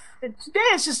life. Today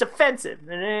it's just offensive,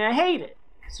 and I hate it.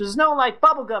 So there's no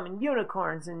bubblegum and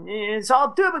unicorns, and it's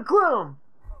all doom and gloom.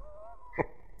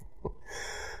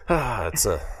 It's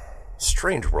a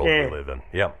strange world we live in.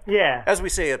 Yeah. Yeah. As we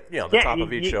say at the top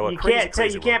of each show, you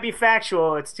can't be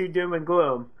factual. It's too doom and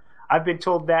gloom. I've been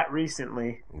told that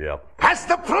recently. Yeah. Has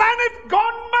the planet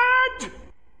gone mad?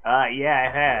 Yeah,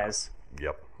 it has.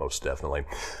 Yep, most definitely.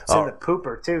 It's in the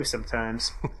pooper too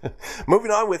sometimes.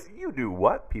 Moving on with You Do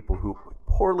What? People who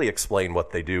poorly explain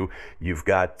what they do. You've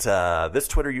got this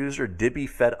Twitter user, Dibby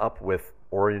Fed Up with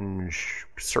Orange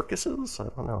Circuses? I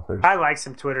don't know. I like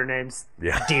some Twitter names.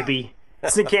 Yeah. Dibby.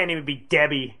 It can't even be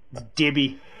Debbie. It's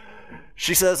Dibby.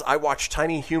 She says, I watch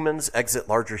tiny humans exit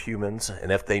larger humans,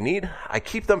 and if they need, I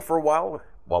keep them for a while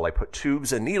I put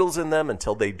tubes and needles in them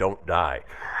until they don't die.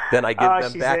 Then I give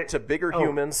them back to bigger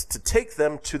humans to take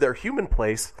them to their human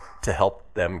place to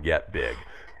help them get big.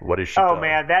 What is she doing?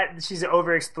 Man, she's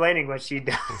over-explaining what she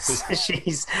does.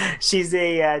 she's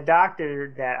a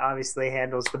doctor that obviously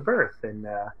handles the birth and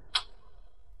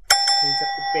cleans up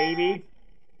the baby,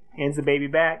 hands the baby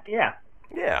back. Yeah.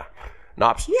 Yeah. An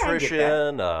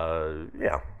obstetrician,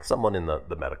 someone in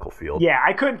the medical field. Yeah,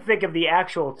 I couldn't think of the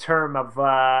actual term of,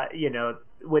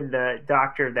 when the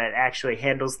doctor that actually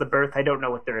handles the birth, I don't know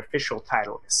what their official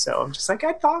title is. So I'm just like,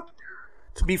 I thought.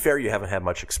 To be fair, you haven't had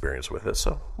much experience with it,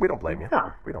 so we don't blame you.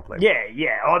 No. We don't blame you.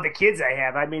 Yeah. All the kids I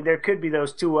have. I mean, there could be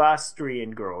those two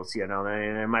Austrian girls,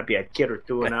 There might be a kid or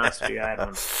two in Austria. I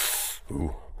don't know.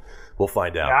 Ooh. We'll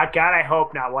find out. God, I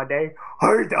hope not one day.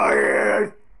 Hey,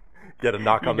 Diane! Get a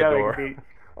knock on the door.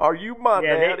 Are you my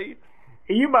daddy?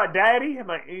 Are you my daddy? I'm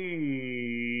like, yeah,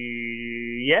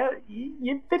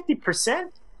 you're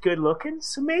 50% good looking,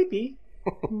 so maybe.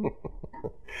 All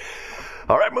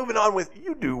right, moving on with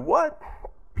You Do What?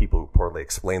 people who poorly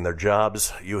explain their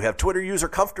jobs. You have Twitter user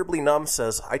Comfortably Numb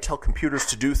says, I tell computers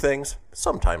to do things.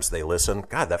 Sometimes they listen.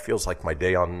 God, that feels like my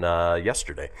day on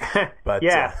yesterday. But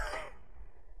yeah.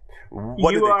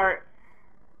 What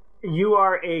you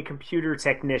are a computer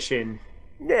technician.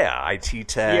 Yeah, IT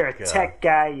tech. You're a tech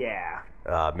guy, yeah.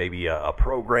 Maybe a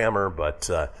programmer, but...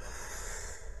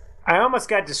 I almost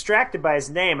got distracted by his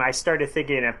name. I started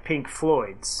thinking of Pink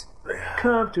Floyd's.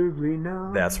 Comfortably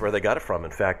Numb. That's where they got it from. In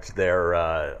fact, their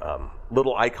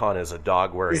little icon is a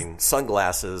dog wearing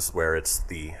sunglasses where it's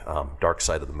the dark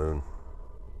side of the moon.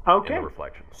 Okay. In the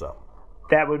reflection, so.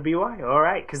 That would be why. All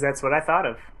right, because that's what I thought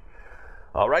of.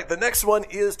 All right, the next one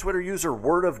is Twitter user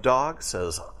Word of Dog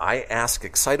says, I ask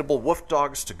excitable wolf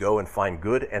dogs to go and find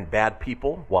good and bad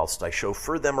people whilst I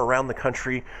chauffeur them around the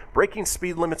country, breaking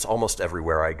speed limits almost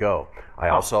everywhere I go. I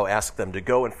also ask them to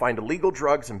go and find illegal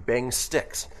drugs and bang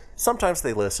sticks. Sometimes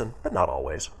they listen, but not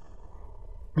always.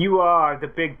 You are the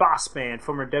big boss man,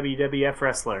 former WWF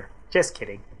wrestler. Just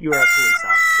kidding. You are a police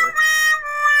officer.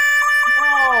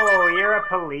 Oh, you're a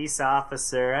police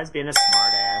officer. I was being a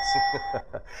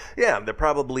smartass. Yeah, they're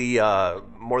probably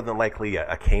more than likely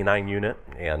a canine unit,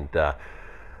 and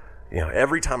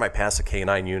every time I pass a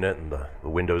canine unit and the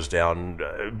window's down,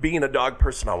 being a dog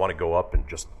person, I want to go up and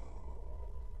just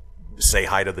say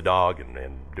hi to the dog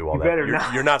and do all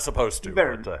that. You're not supposed to.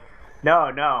 But,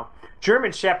 No.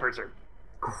 German Shepherds are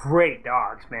great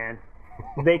dogs, man.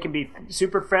 They can be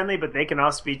super friendly, but they can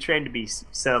also be trained to be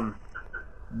some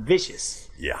vicious.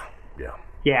 Yeah.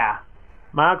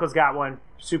 My uncle's got one.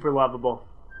 Super lovable.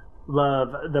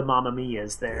 Love the Mamma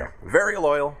Mias there. Yeah. Very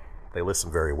loyal. They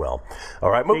listen very well.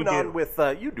 All right, moving on with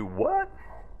you do what?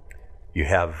 You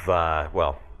have,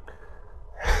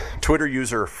 Twitter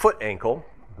user Foot Ankle,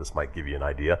 this might give you an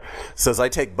idea, says, I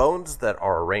take bones that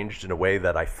are arranged in a way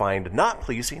that I find not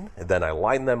pleasing, and then I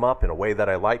line them up in a way that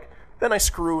I like, then I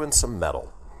screw in some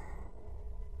metal.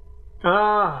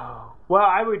 Oh. Well,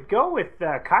 I would go with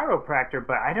chiropractor,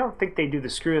 but I don't think they do the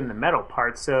screw in the metal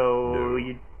part, so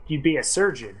no. You'd be a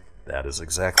surgeon. That is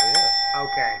exactly it.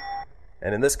 Okay.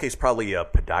 And in this case, probably a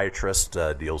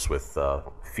podiatrist deals with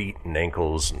feet and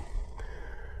ankles. And,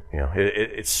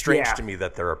 it's strange to me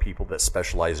that there are people that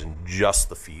specialize in just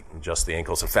the feet and just the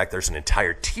ankles. In fact, there's an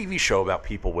entire TV show about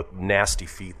people with nasty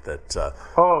feet that...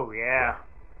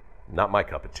 not my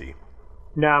cup of tea.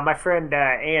 No, my friend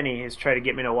Annie has tried to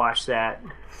get me to watch that.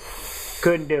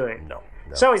 Couldn't do it. No.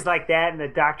 It's always like that, and the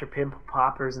Dr. Pimple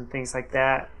Poppers and things like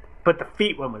that. But the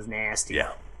feet one was nasty.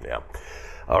 Yeah.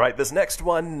 All right, this next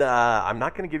one, I'm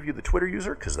not going to give you the Twitter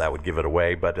user because that would give it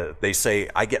away, but they say,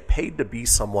 I get paid to be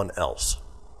someone else.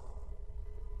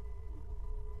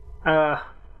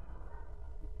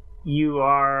 You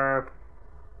are...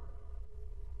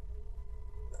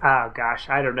 Oh, gosh,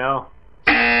 I don't know.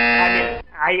 I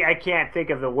mean, I can't think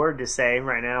of the word to say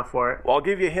right now for it. Well, I'll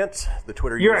give you a hint. The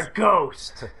Twitter You're user... a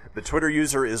ghost. The Twitter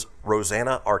user is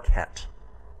Rosanna Arquette.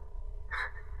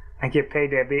 I get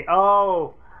paid to be...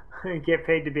 Oh, I get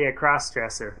paid to be a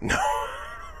cross-dresser. No.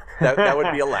 that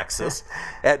would be Alexis.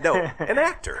 No, an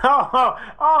actor.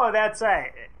 Oh, that's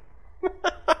right.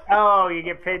 Oh, you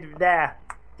get paid to...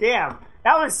 Damn,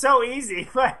 that was so easy.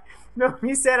 But no,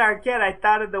 you said Arquette, I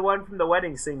thought of the one from The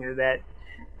Wedding Singer that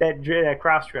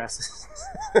cross-dresses.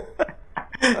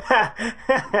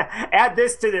 Add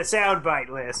this to the soundbite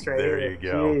list right there here. You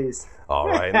go. Jeez. All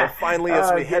right, and then finally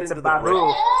as we head into the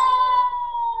break...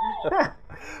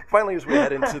 Finally, as we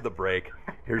head into the break,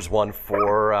 here's one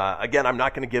for, again, I'm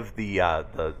not going to give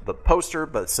the poster,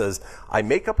 but it says, I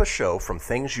make up a show from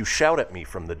things you shout at me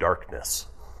from the darkness.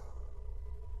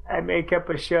 I make up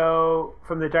a show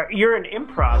from the dark. You're an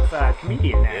improv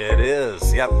comedian now. It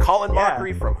is. Yep. Colin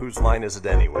Mockery from Whose Line Is It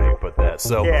Anyway? Put that.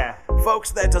 So,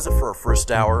 folks, that does it for our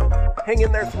first hour. Hang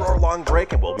in there through our long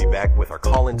break, and we'll be back with our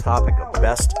call-in topic of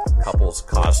best couples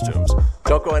costumes.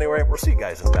 Don't go anywhere. We'll see you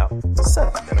guys in about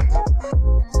 7 minutes.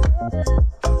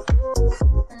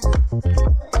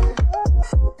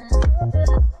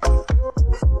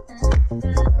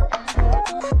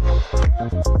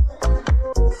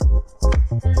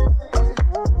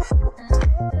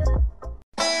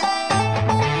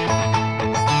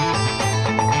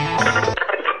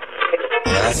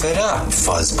 Laugh it up,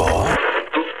 fuzzball.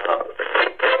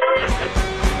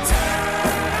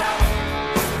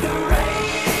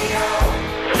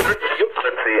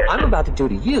 I'm about to do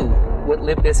to you what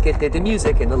Limp Bizkit did to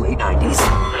music in the late 90s.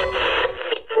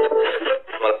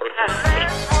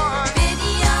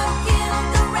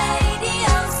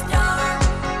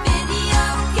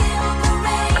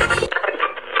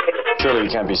 Surely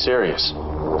you can't be serious.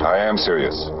 I am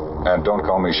serious. And don't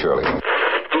call me Shirley. Here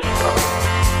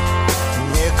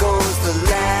goes the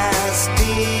last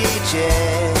Gentlemen,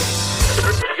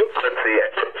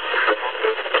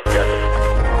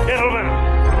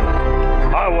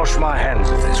 I wash my hands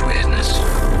of this weirdness.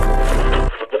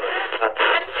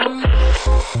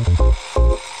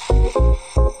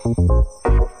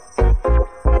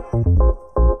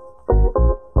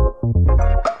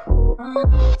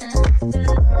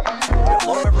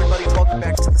 Hello, everybody. Welcome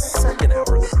back to the second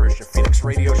hour of the Christian Phoenix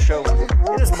Radio Show.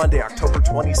 It is Monday, October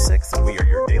 26th, and we are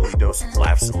your daily dose of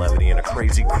laughs and levity in a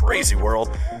crazy, crazy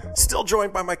world. Still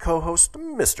joined by my co-host,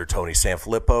 Mr. Tony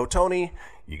Sanfilippo. Tony,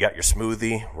 you got your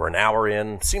smoothie. We're an hour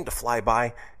in. Seemed to fly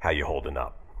by. How you holding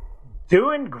up?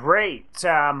 Doing great.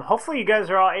 Hopefully you guys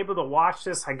are all able to watch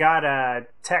this. I got a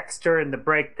text during the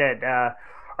break that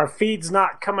our feed's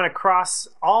not coming across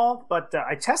all, but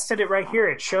I tested it right here.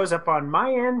 It shows up on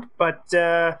my end, but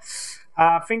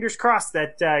fingers crossed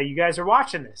that you guys are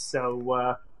watching this.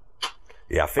 So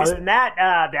yeah, other than that,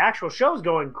 the actual show's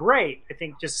going great. I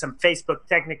think just some Facebook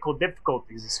technical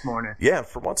difficulties this morning. Yeah,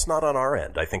 for once not on our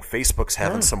end. I think Facebook's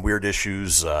having some weird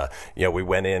issues. We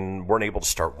went in, weren't able to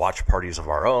start watch parties of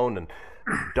our own, and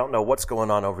don't know what's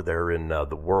going on over there in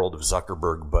the world of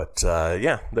Zuckerberg. But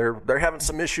they're having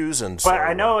some issues. And but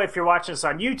I know if you're watching us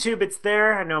on YouTube, it's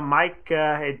there. I know Mike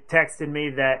had texted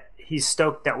me that he's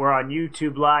stoked that we're on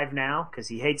YouTube Live now because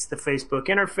he hates the Facebook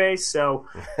interface. So,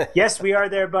 yes, we are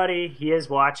there, buddy. He is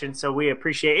watching, so we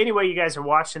appreciate anyway you guys are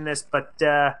watching this. But,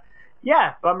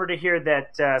 bummer to hear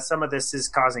that some of this is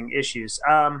causing issues.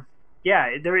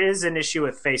 There is an issue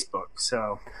with Facebook.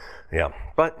 So, yeah,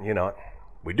 but, we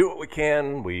do what we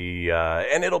can.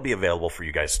 And it'll be available for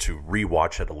you guys to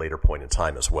rewatch at a later point in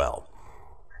time as well.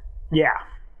 Yeah.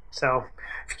 So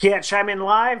if you can't chime in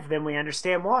live, then we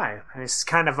understand why. This is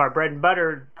kind of our bread and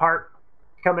butter part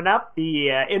coming up, the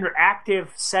interactive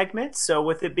segment. So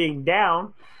with it being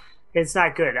down, it's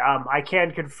not good. I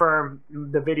can confirm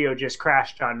the video just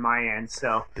crashed on my end.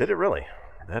 So did it really?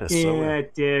 That is so weird.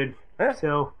 It did. Yeah.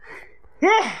 So,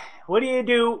 what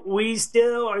do? We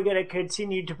still are going to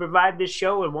continue to provide this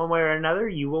show in one way or another.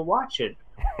 You will watch it.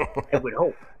 I would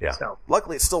hope. Yeah. So.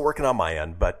 Luckily, it's still working on my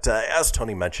end, but as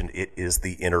Tony mentioned, it is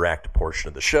the interactive portion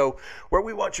of the show where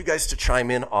we want you guys to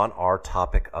chime in on our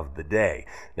topic of the day.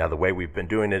 Now, the way we've been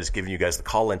doing it is giving you guys the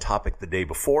call-in topic the day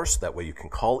before, so that way you can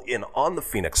call in on the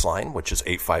Phoenix line, which is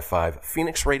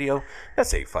 855-PHOENIX-RADIO.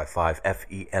 That's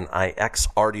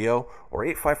 855-FENIX-RDO or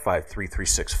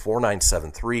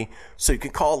 855-336-4973. So you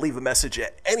can call, leave a message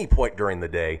at any point during the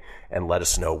day, and let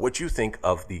us know what you think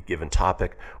of the given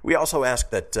topic. We also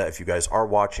ask that if you guys are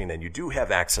watching and you do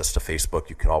have access to Facebook,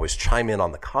 you can always chime in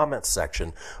on the comments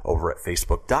section over at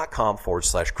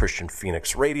facebook.com/Christian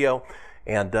Phoenix Radio,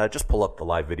 and just pull up the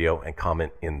live video and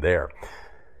comment in there.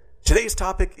 Today's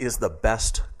topic is the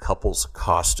best couples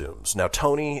costumes. Now,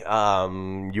 Tony,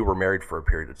 you were married for a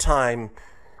period of time.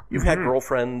 You've had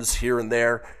girlfriends here and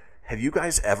there. Have you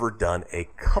guys ever done a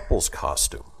couples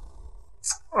costume?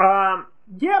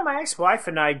 Yeah, my ex-wife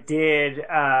and I did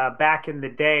back in the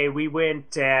day. We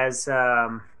went as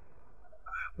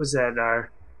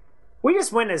we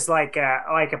just went as like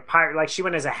a pirate. Like she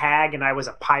went as a hag and I was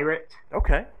a pirate.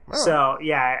 Okay. All so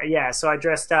right. yeah. So I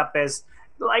dressed up as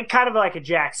like kind of like a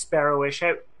Jack Sparrow-ish.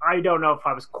 I don't know if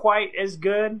I was quite as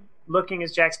good looking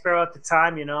as Jack Sparrow at the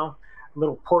time. A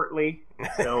little portly.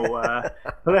 So a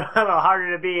little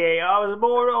harder to be.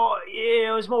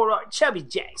 It was more like chubby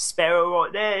Jack Sparrow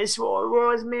right there. It's what it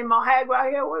was. Me and my hag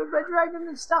right here with the dragon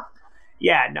and stuff.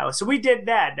 Yeah, no. So we did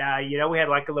that. We had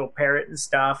like a little parrot and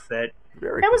stuff. It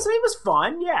was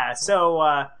fun. Yeah.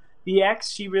 So the ex,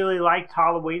 she really liked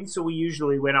Halloween, so we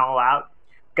usually went all out.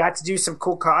 Got to do some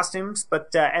cool costumes,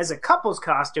 but as a couple's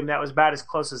costume, that was about as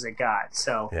close as it got.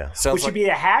 So, would you be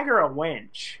a hag or a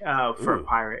wench for a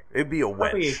pirate? It'd be a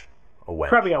wench.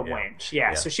 Probably a wench,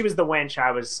 yeah. So she was the wench,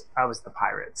 I was the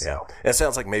pirate. So. Yeah, and it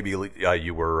sounds like maybe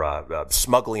you were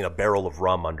smuggling a barrel of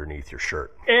rum underneath your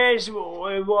shirt. It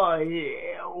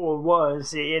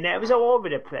was, and it was all over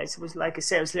the place. It was like I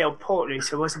said, it was a little portly,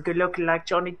 so it wasn't good looking like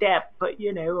Johnny Depp, but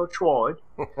I tried.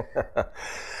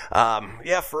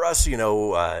 For us, we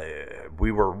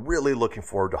were really looking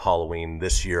forward to Halloween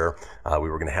this year. We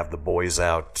were going to have the boys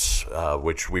out,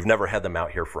 which we've never had them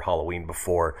out here for Halloween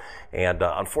before. And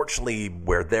unfortunately,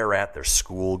 where they're at, their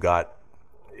school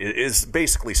is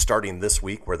basically starting this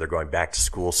week where they're going back to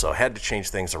school. So I had to change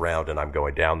things around, and I'm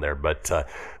going down there. But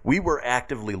we were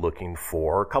actively looking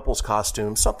for couples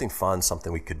costumes, something fun,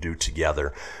 something we could do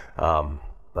together.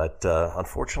 But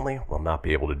unfortunately, we'll not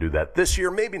be able to do that this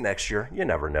year. Maybe next year. You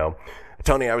never know.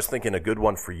 Tony, I was thinking a good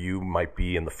one for you might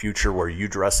be in the future where you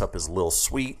dress up as Lil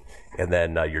Sweet, and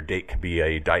then your date can be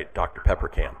a Diet Dr. Pepper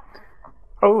can.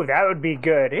 Oh, that would be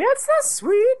good. It's the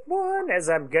sweet one. As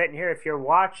I'm getting here, if you're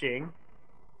watching,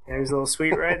 there's a little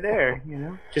sweet right there,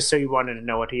 just so you wanted to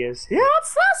know what he is.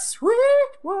 It's the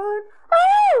sweet one.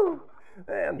 Woo!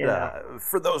 And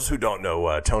for those who don't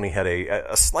know, Tony had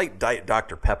a slight Diet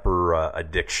Dr. Pepper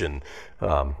addiction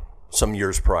some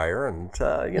years prior, and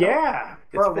yeah,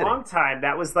 for a long time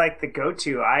that was like the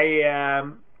go-to. I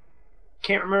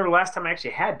can't remember the last time I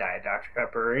actually had Diet Dr.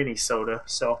 Pepper or any soda.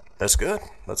 So that's good.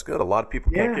 That's good. A lot of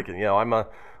people can't kick it. I'm a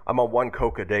 1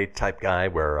 Coke a day type guy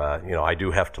where I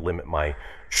do have to limit my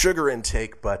sugar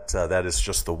intake, but that is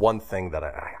just the one thing that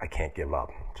I can't give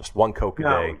up. Just 1 Coke a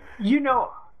day.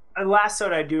 Last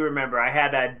soda I do remember, I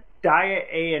had a Diet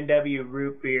A&W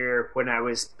root beer when I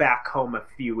was back home a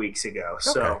few weeks ago.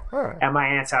 So at my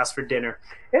aunt's house for dinner.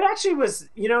 It actually was,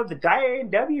 the Diet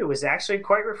A&W was actually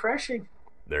quite refreshing.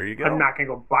 There you go. I'm not going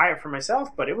to go buy it for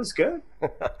myself, but it was good.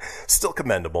 Still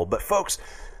commendable. But folks,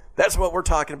 that's what we're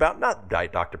talking about. Not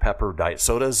Diet Dr. Pepper, diet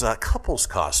sodas, couples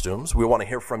costumes. We want to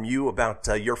hear from you about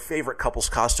your favorite couples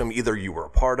costume, either you were a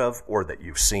part of or that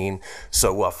you've seen.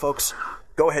 So, folks,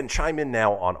 go ahead and chime in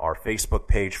now on our Facebook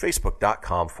page,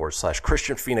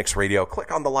 facebook.com/Christian Phoenix Radio.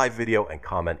 Click on the live video and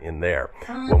comment in there.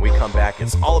 When we come back,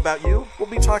 it's all about you. We'll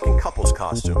be talking couples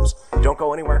costumes. Don't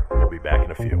go anywhere. We'll be back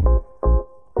in a few.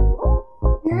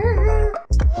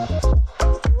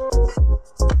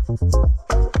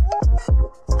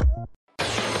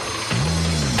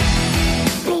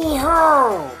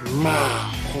 Behold,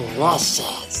 my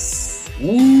precious.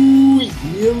 Ooh,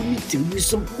 yeah, let me tell you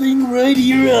something right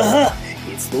here.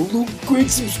 It's the Loot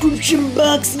Crate subscription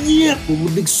box, full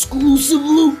of exclusive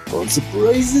loot, fun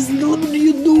surprises delivered to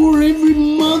your door every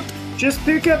month. Just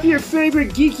pick up your favorite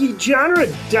geeky genre,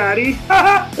 Daddy.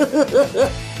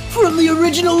 From the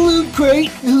original Loot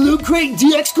Crate, the Loot Crate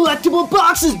DX collectible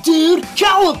boxes, dude!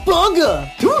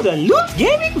 Cowabunga! To the Loot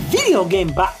Gaming video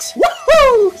game box.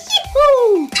 Woohoo!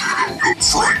 Yee-hoo!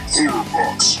 Box.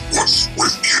 What's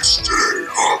with kids today,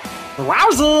 huh?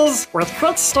 Wowzers! With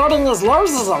crates starting as low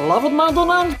as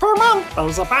 $11.99 per month,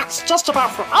 there's a box just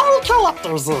about for all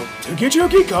collectors in. To get your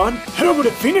geek on, head over to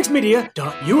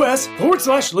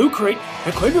phoenixmedia.us/Loot Crate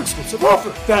and claim your exclusive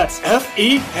offer. That's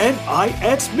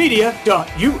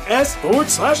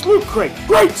FENIXmedia.us/Loot Crate.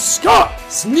 Great Scott!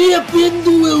 Snap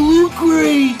into a Loot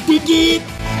Crate, dig it?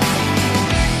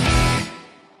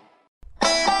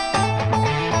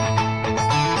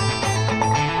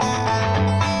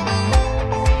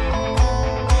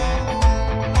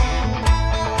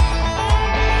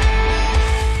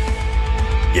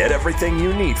 Get everything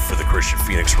you need for the Christian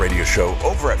Phoenix Radio Show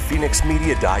over at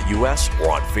phoenixmedia.us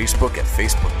or on Facebook at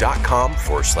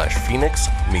facebook.com/Phoenix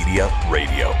Media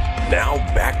Radio. Now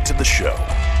back to the show.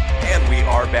 And we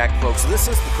are back, folks. This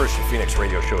is the Christian Phoenix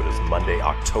Radio Show. It is Monday,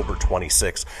 October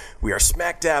 26th. We are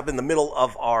smack dab in the middle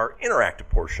of our interactive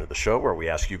portion of the show where we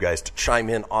ask you guys to chime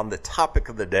in on the topic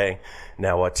of the day.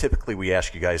 Now, typically we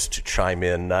ask you guys to chime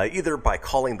in either by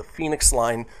calling the Phoenix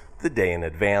line the day in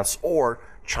advance or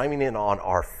chiming in on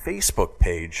our Facebook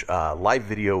page, live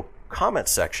video comment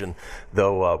section,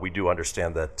 though we do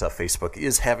understand that Facebook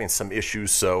is having some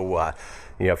issues, so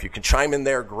if you can chime in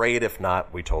there, great. If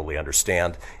not, we totally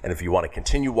understand. And if you want to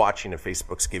continue watching and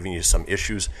Facebook's giving you some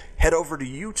issues, head over to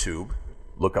YouTube,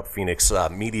 look up Phoenix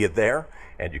Media there,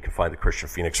 and you can find the Christian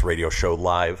Phoenix Radio Show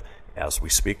live as we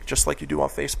speak, just like you do on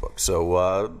Facebook.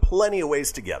 So plenty of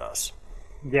ways to get us.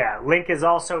 Yeah, link is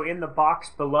also in the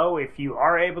box below if you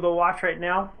are able to watch right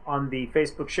now on the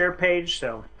Facebook share page,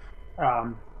 so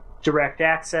direct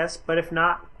access, but if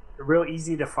not, real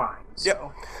easy to find.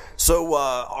 So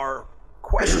our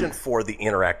question for the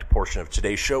interactive portion of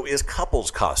today's show is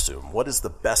couples costume. What is the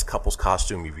best couples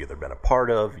costume you've either been a part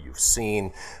of, you've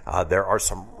seen? There are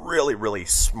some really, really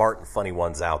smart and funny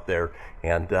ones out there,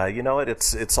 and you know what?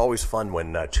 It's always fun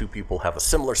when two people have a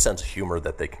similar sense of humor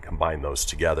that they can combine those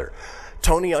together.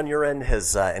 Tony, on your end,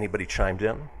 has anybody chimed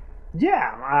in?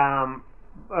 Yeah,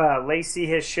 Lacey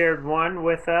has shared one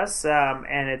with us,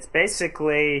 and it's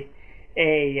basically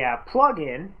a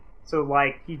plug-in. So,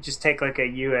 like, you just take, like, a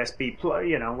USB plug,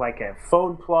 like a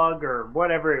phone plug or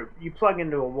whatever. You plug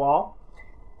into a wall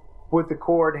with the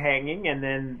cord hanging, and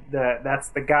then that's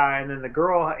the guy, and then the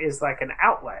girl is like an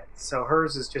outlet. So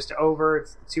hers is just over.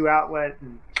 It's the two outlet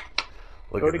and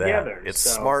go together. It's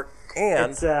smart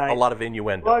and a lot of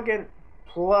innuendo.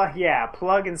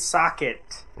 Plug and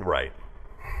socket. Right.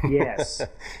 Yes.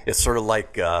 It's sort of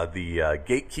like the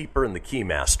gatekeeper and the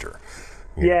keymaster.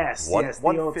 Yes, the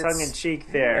old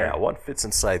tongue-in-cheek there. Yeah, one fits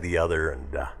inside the other,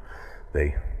 and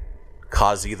they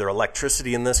cause either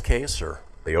electricity in this case, or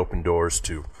they open doors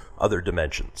to other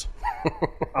dimensions.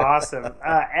 Awesome.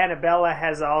 Annabella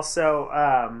has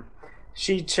also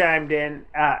she chimed in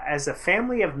as a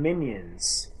family of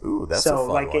minions. Ooh, that's a fun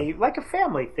one. Like a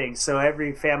family thing. So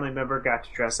every family member got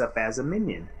to dress up as a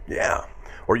minion. Yeah.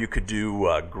 Or you could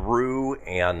do Gru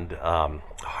and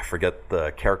I forget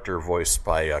the character voiced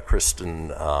by Kristen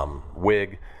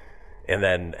Wiig, and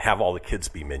then have all the kids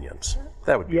be minions.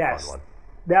 That would be a fun one.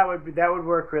 That would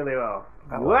work really well.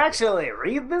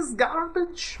 Read this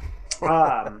garbage.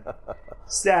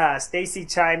 Stacy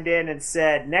chimed in and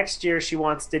said next year she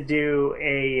wants to do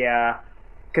a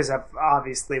because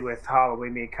obviously with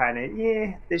Halloween being kind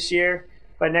of this year,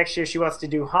 but next year she wants to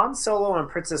do Han Solo and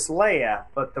Princess Leia,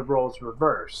 but the roles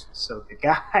reversed. So the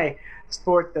guy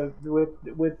sport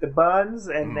with the buns,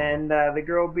 and then the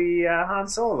girl be Han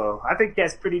Solo. I think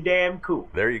that's pretty damn cool.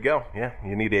 There you go. Yeah,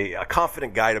 you need a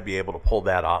confident guy to be able to pull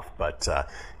that off, but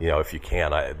if you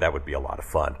can, that would be a lot of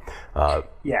fun.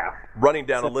 Yeah. Running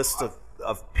down a list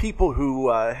of people who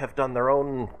have done their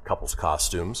own couples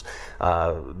costumes.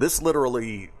 This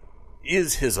literally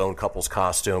is his own couple's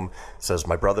costume. It says,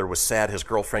 my brother was sad his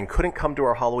girlfriend couldn't come to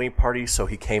our Halloween party, so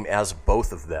he came as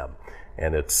both of them.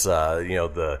 And it's,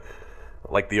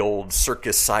 like the old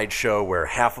circus sideshow where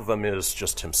half of him is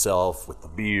just himself with the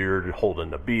beard,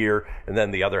 holding a beer, and then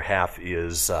the other half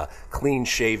is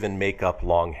clean-shaven, makeup,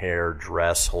 long hair,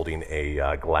 dress, holding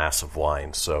a glass of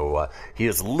wine. So he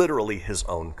is literally his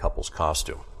own couple's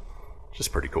costume, which is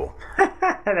pretty cool.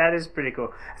 That is pretty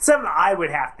cool. Something I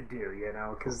would have to do,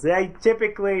 because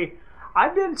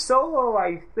I've been solo,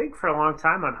 I think, for a long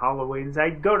time on Halloweens.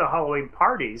 I go to Halloween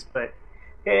parties, but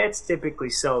it's typically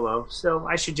solo, so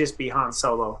I should just be Han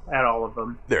Solo at all of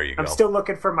them. There you go. I'm still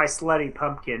looking for my slutty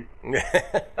pumpkin.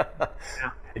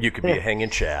 You could be a hanging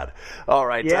Chad. All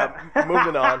right,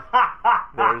 moving on.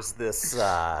 There's this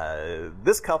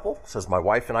couple says, my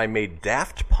wife and I made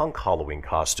Daft Punk Halloween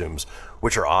costumes,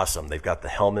 which are awesome. They've got the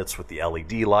helmets with the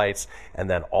LED lights, and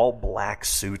then all black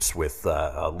suits with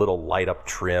a little light-up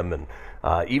trim, and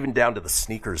even down to the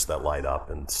sneakers that light up.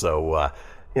 And so,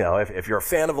 if you're a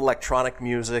fan of electronic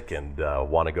music and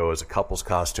want to go as a couple's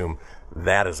costume,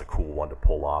 that is a cool one to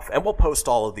pull off. And we'll post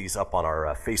all of these up on our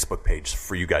Facebook page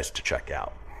for you guys to check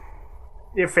out.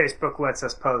 Your Facebook lets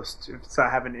us post if it's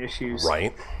not having issues.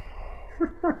 Right.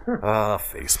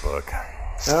 Facebook.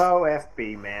 Oh,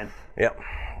 FB, man. Yep.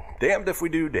 Damned if we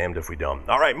do, damned if we don't.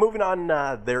 All right, moving on.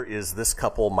 There is this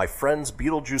couple. My friend's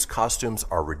Beetlejuice costumes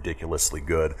are ridiculously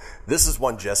good. This is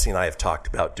one Jesse and I have talked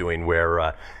about doing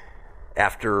where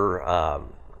after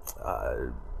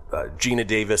Gina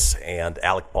Davis and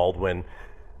Alec Baldwin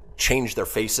change their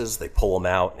faces, they pull them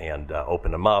out and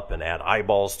open them up and add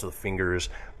eyeballs to the fingers.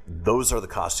 Those are the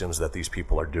costumes that these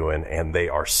people are doing, and they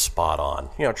are spot on.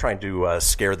 Trying to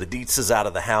scare the Dietzes out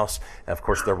of the house. And, of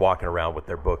course, they're walking around with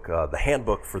their book, the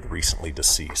Handbook for the Recently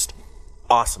Deceased.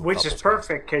 Awesome. Which is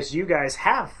perfect, because you guys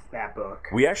have that book.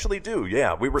 We actually do,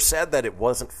 yeah. We were sad that it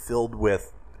wasn't filled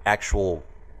with actual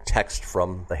text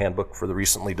from the Handbook for the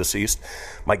Recently Deceased.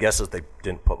 My guess is they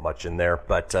didn't put much in there,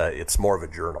 but it's more of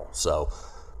a journal. So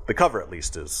the cover, at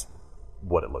least, is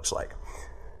what it looks like.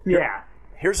 Yeah.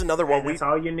 Here's another one. That's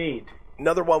all you need.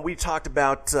 Another one we talked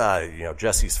about.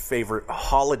 Jesse's favorite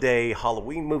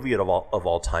Halloween movie of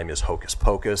all time is Hocus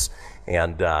Pocus,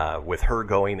 and with her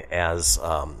going as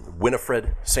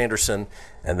Winifred Sanderson,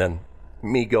 and then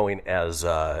me going as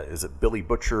is it Billy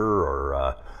Butcher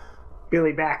or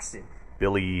Billy Baxton?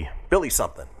 Billy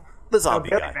something. The zombie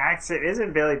guy. Baxton.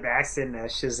 Isn't Billy Baxton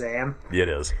Shazam? It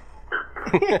is.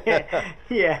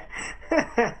 Yeah.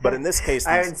 But in this case,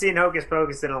 I haven't seen Hocus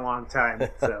Pocus in a long time,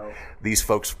 so these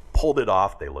folks pulled it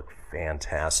off. They look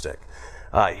fantastic.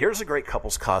 Here's a great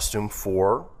couple's costume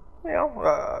for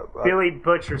Billy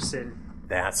Butcherson.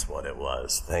 That's what it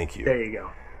was. Thank you. There you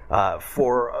go.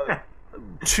 For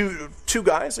two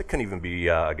guys, it can even be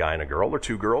a guy and a girl, or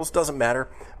two girls, doesn't matter.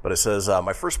 But it says,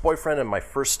 my first boyfriend and my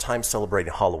first time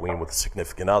celebrating Halloween with a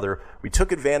significant other. We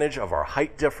took advantage of our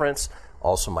height difference.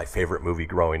 Also my favorite movie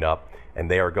growing up, and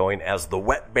they are going as the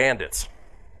Wet Bandits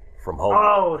from Home.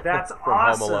 Oh, that's from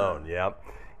awesome. Home Alone, yeah.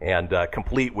 And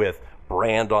complete with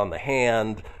brand on the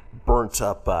hand, burnt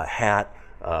up hat,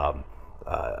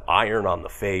 iron on the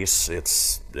face.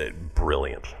 It's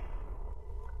brilliant.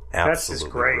 Absolutely that's just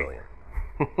great.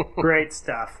 Brilliant. Great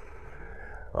stuff.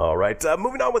 All right,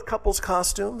 moving on with couples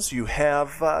costumes. You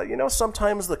have,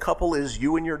 sometimes the couple is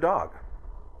you and your dog.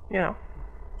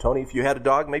 Tony, if you had a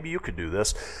dog, maybe you could do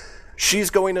this.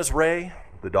 She's going as Ray.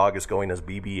 The dog is going as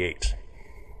BB-8.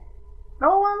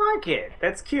 Oh, I like it.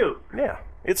 That's cute. Yeah,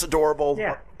 it's adorable.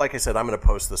 Yeah. Like I said, I'm going to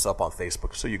post this up on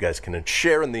Facebook so you guys can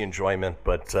share in the enjoyment.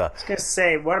 But I was going to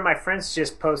say, one of my friends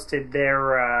just posted they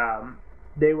were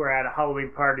at a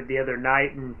Halloween party the other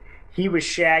night, and he was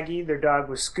Shaggy, their dog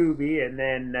was Scooby, and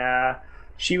then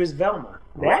she was Velma.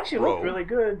 They actually looked really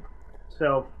good.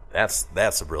 So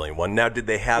that's a brilliant one. Now, did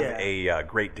they have a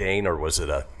Great Dane, or was it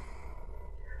a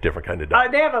different kind of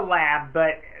dog? They have a lab,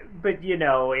 but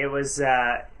it was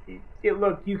it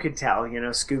looked, you could tell,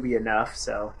 Scooby enough.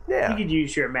 So you could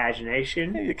use your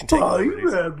imagination. Yeah, you can take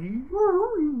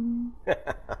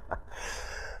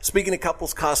Speaking of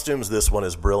couples costumes, this one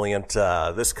is brilliant.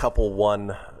 This couple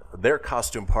won their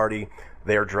costume party.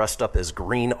 They are dressed up as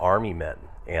green army men.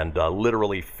 And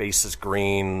literally faces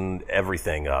green,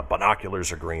 everything.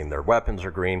 Binoculars are green, their weapons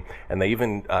are green, and they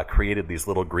even created these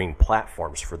little green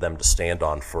platforms for them to stand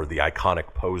on for the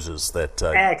iconic poses that...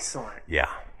 Excellent. Yeah,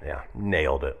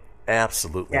 nailed it.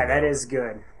 Absolutely. Yeah, that is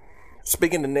good.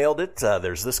 Speaking of nailed it,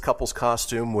 there's this couple's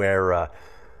costume where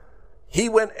he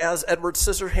went as Edward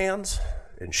Scissorhands,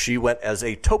 and she went as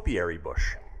a topiary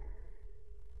bush.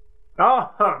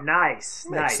 Oh, nice.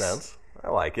 Makes sense. I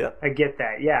like it. I get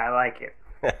that. Yeah, I like it.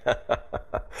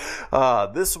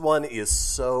 This one is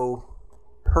so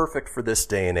perfect for this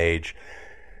day and age.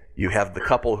 You have the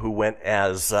couple who went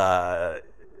as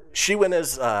she went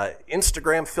as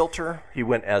Instagram filter, he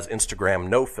went as Instagram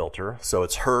no filter, so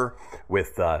it's her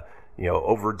with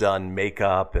overdone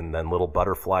makeup and then little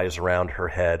butterflies around her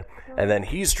head, and then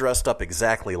he's dressed up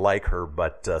exactly like her,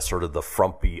 but sort of the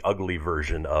frumpy, ugly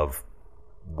version of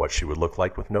what she would look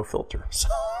like with no filter. So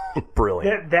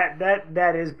brilliant.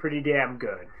 That is pretty damn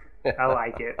good. I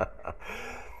like it.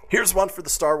 Here's one for the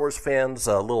Star Wars fans,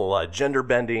 a little gender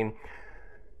bending.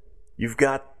 You've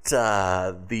got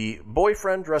the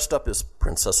boyfriend dressed up as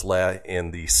Princess Leia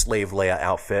in the Slave Leia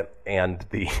outfit, and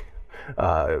the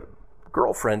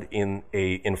girlfriend in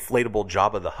a inflatable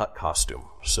Jabba the Hutt costume.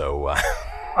 So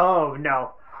oh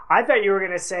no, I thought you were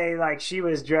going to say, like, she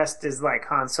was dressed as, like,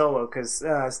 Han Solo, because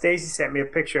Stacy sent me a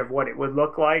picture of what it would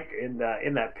look like in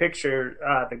that picture.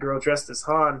 The girl dressed as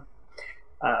Han.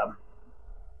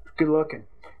 Good looking.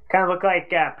 Kind of looked like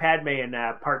Padme in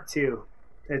Part 2,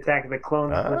 Attack of the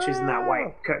Clones, when she's in that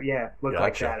white cut. Yeah, looked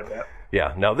like that a bit.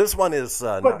 Yeah, now this one is...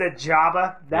 but the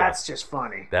Jabba, that's just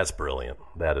funny. That's brilliant.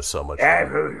 That is so much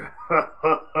fun.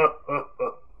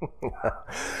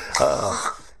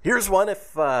 Here's one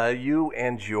if you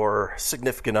and your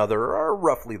significant other are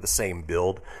roughly the same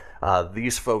build.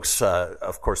 These folks,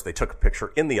 of course, they took a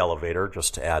picture in the elevator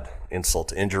just to add insult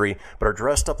to injury, but are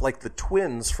dressed up like the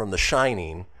twins from The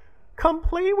Shining. Come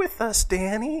play with us,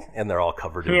 Danny. And they're all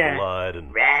covered in blood.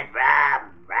 And Red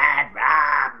Rum.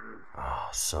 oh,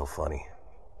 so funny.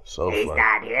 So He's funny.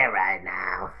 not here right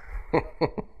now.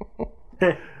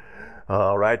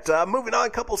 All right, moving on,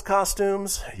 couples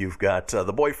costumes. You've got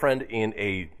the boyfriend in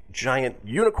a giant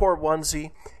unicorn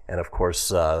onesie, and of course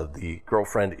the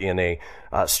girlfriend in a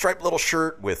striped little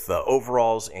shirt with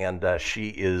overalls, and she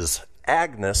is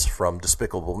Agnes from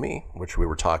Despicable Me, which we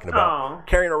were talking about,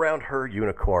 carrying around her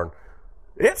unicorn.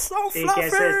 It's so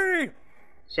fluffy!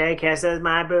 She kisses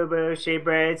my boo-boo, she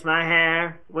braids my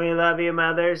hair. We love you,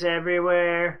 mothers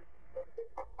everywhere.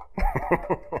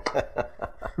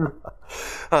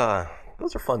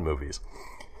 Those are fun movies.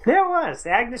 There was.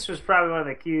 Agnes was probably one of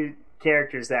the cute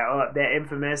characters, that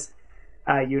infamous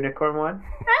unicorn one.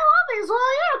 I love these little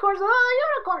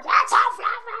unicorns. That's so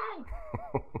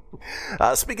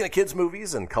fluffy. Speaking of kids'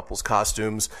 movies and couples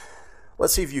costumes,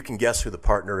 let's see if you can guess who the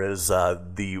partner is.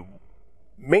 The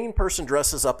main person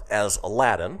dresses up as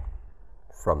Aladdin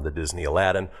from the Disney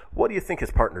Aladdin. What do you think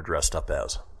his partner dressed up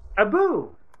as? Abu.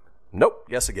 Nope.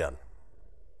 Yes again.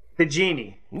 The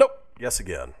genie. Nope. Yes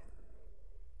again.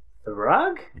 The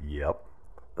rug? Yep.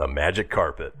 The magic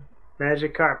carpet.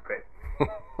 Magic carpet.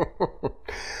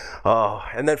 Oh,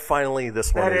 and then finally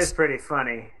this one is pretty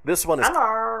funny. This one is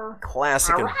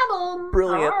classic and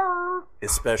brilliant,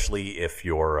 especially if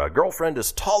your girlfriend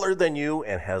is taller than you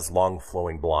and has long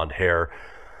flowing blonde hair.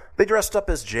 They dressed up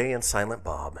as Jay and Silent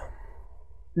Bob.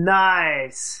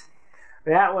 Nice.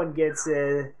 That one gets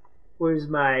where's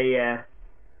my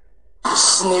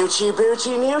Snoochie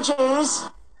Boochie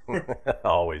Noochies.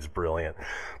 Always brilliant.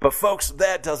 But folks,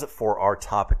 that does it for our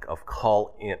topic of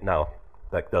call-in. No,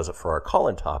 that does it for our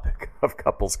call-in topic of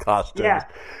couples costumes. Yeah.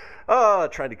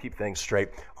 Trying to keep things straight.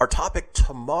 Our topic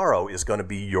tomorrow is going to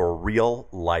be your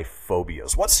real-life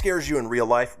phobias. What scares you in real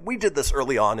life? We did this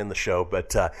early on in the show,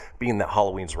 but being that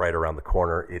Halloween's right around the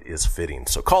corner, it is fitting.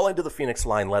 So call into the Phoenix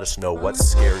line. Let us know what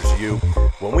scares you.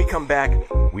 When we come back,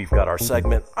 we've got our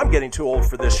segment, I'm Getting Too Old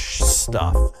for This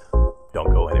Stuff.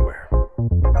 Don't go anywhere.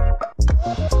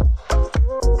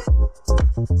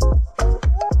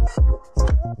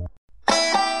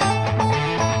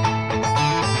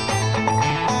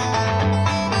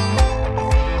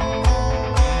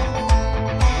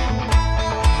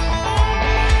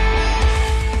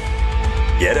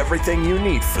 everything you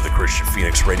need for the Christian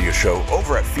Phoenix Radio Show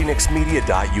over at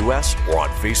phoenixmedia.us or on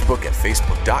Facebook at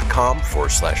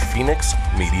facebook.com/Phoenix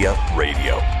Media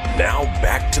Radio. Now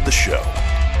back to the show.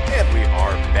 And we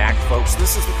are back, folks.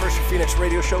 This is the Christian Phoenix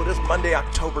Radio Show. It is Monday,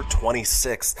 October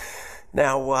 26th.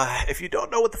 Now, if you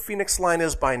don't know what the Phoenix line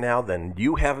is by now, then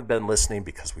you haven't been listening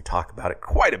because we talk about it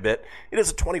quite a bit. It is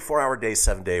a 24-hour day,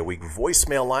 7-day-a-week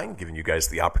voicemail line, giving you guys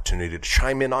the opportunity to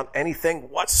chime in on anything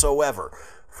whatsoever.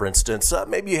 For instance,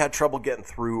 maybe you had trouble getting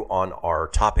through on our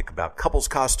topic about couples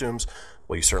costumes.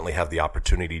 Well, you certainly have the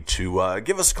opportunity to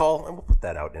give us a call, and we'll put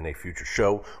that out in a future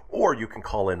show. Or you can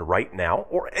call in right now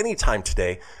or anytime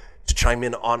today to chime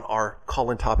in on our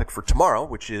call-in topic for tomorrow,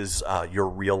 which is your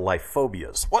real-life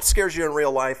phobias. What scares you in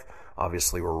real life?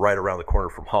 Obviously, we're right around the corner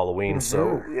from Halloween,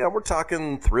 so yeah, we're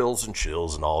talking thrills and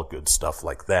chills and all good stuff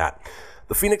like that.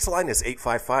 The Phoenix line is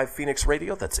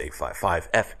 855-PHOENIX-RADIO. That's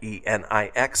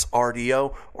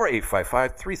 855-FENIX-RDO or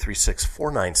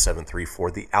 855-336-4973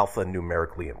 for the alpha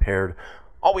numerically impaired.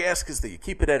 All we ask is that you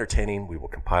keep it entertaining. We will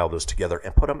compile those together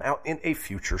and put them out in a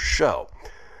future show.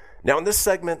 Now, in this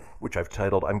segment, which I've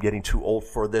titled I'm Getting Too Old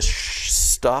for This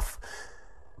Stuff,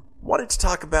 wanted to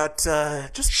talk about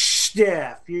just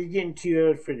stuff. You're getting too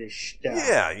old for this stuff.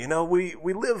 Yeah, you know, we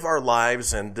live our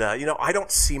lives, and, you know, I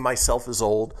don't see myself as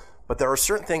old, but there are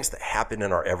certain things that happen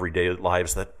in our everyday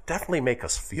lives that definitely make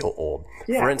us feel old.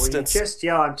 Yeah, for instance, you just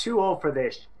yell, I'm too old for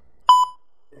this.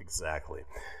 Exactly.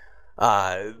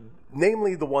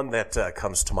 Namely, the one that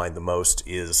comes to mind the most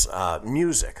is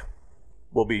music.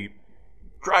 We'll be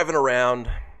driving around,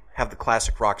 have the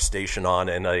classic rock station on,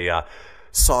 and a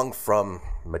song from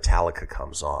Metallica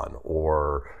comes on,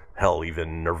 or hell,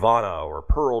 even Nirvana or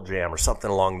Pearl Jam or something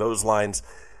along those lines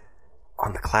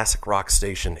on the classic rock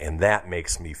station, and that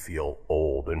makes me feel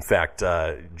old. In fact,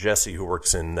 Jesse, who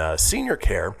works in senior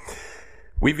care,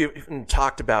 we've even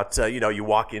talked about, you know, you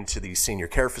walk into these senior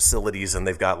care facilities and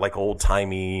they've got like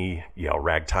old-timey, you know,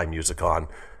 ragtime music on.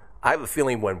 I have a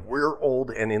feeling when we're old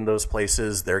and in those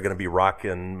places, they're going to be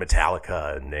rocking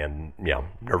Metallica and you know,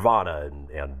 Nirvana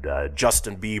and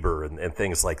Justin Bieber and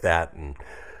things like that. And,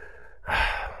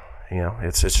 you know,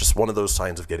 it's just one of those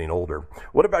signs of getting older.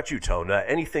 What about you, Tone?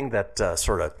 Anything that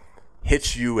sort of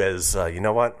hits you as, you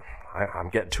know what, I'm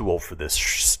getting too old for this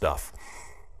stuff?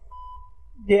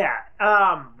 Yeah,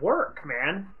 work,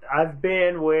 man. I've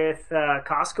been with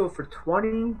Costco for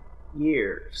 20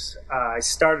 years. I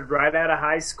started right out of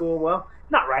high school. Well,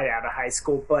 not right out of high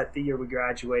school, but the year we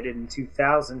graduated in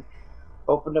 2000.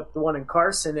 Opened up the one in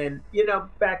Carson, and you know,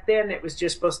 back then it was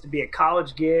just supposed to be a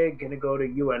college gig. Going to go to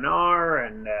UNR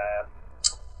and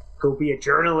go be a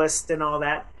journalist and all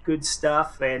that good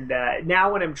stuff. And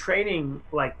now when I'm training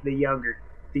like the younger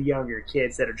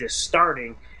kids that are just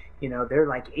starting, you know, they're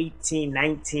like 18,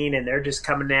 19, and they're just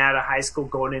coming out of high school,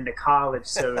 going into college.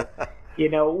 So. You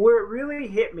know, where it really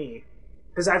hit me,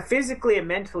 because I physically and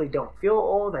mentally don't feel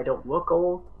old, I don't look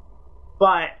old,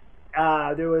 but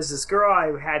there was this girl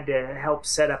I had to help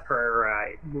set up her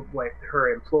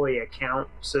employee account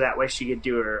so that way she could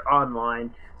do her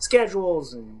online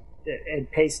schedules and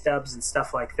pay stubs and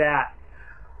stuff like that.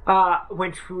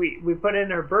 When we put in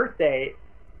her birthday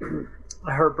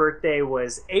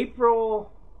was April,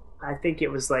 I think it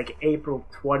was like April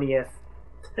 20th.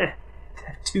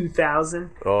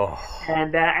 2000. Oh.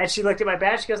 And she looked at my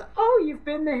badge. She goes, "Oh, you've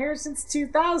been here since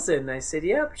 2000." And I said,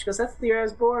 "Yep." She goes, "That's the year I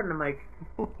was born." And I'm like,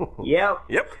 "Yep."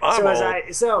 Yep.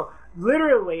 So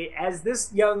literally, as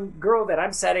this young girl that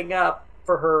I'm setting up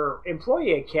for her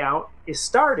employee account is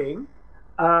starting,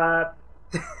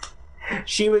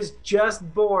 she was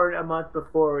just born a month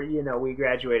before, you know, we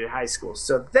graduated high school.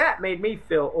 So that made me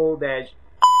feel old as.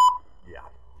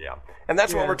 Yeah. And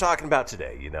that's what we're talking about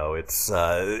today. You know, it's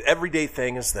everyday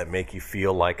things that make you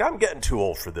feel like I'm getting too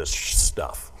old for this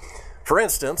stuff. For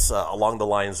instance, along the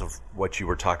lines of what you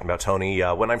were talking about, Tony,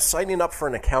 when I'm signing up for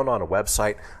an account on a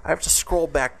website, I have to scroll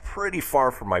back pretty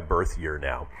far from my birth year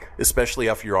now, especially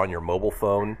if you're on your mobile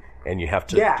phone and you have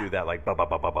to do that like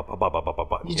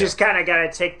You just kind of got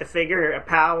to take the finger of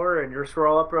power and just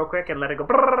scroll up real quick and let it go.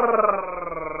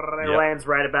 It lands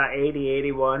right about 80,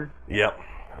 81. Yep.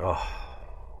 Oh.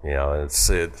 You know,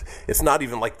 it's not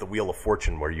even like the Wheel of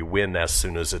Fortune where you win as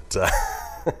soon as it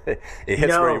it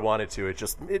hits where you want it to. It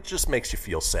just makes you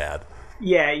feel sad.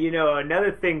 Yeah, you know,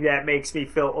 another thing that makes me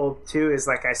feel old too is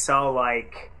like I saw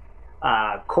like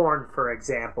Korn, for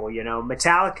example. You know,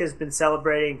 Metallica's been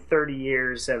celebrating 30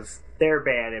 years of their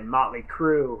band, and Motley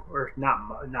Crue, or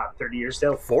not 30 years,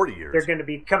 40 years. They're going to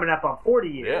be coming up on 40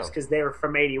 years because they were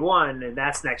from 81, and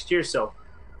that's next year. So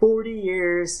 40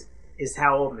 years is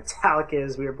how old Metallica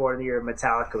is. We were born in the year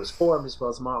Metallica was formed, as well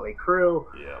as Motley Crue.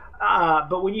 Yeah.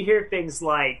 But when you hear things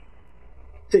like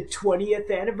the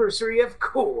 20th anniversary of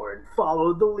Korn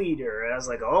followed the leader, and I was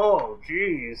like, oh,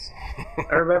 jeez.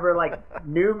 I remember, like,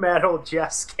 new metal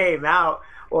just came out.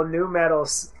 Well, new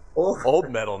metal's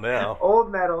old metal now.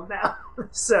 Old metal now.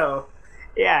 So,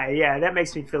 yeah, that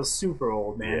makes me feel super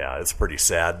old, man. Yeah, it's pretty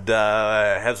sad.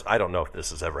 I don't know if this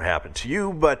has ever happened to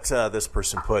you, but this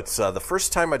person puts, the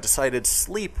first time I decided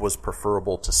sleep was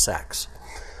preferable to sex.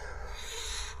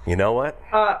 You know what?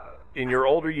 In your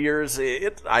older years,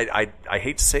 I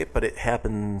hate to say it, but it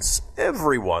happens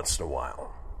every once in a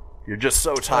while. You're just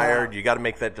so tired, you got to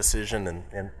make that decision,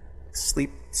 and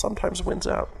sleep sometimes wins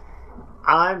out.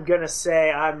 I'm going to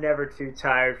say I'm never too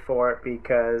tired for it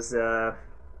because that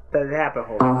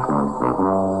happened.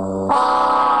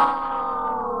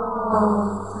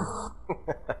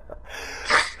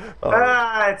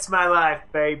 It's my life,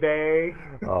 baby.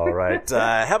 All right.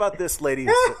 How about this lady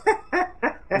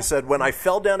who said, when I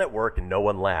fell down at work and no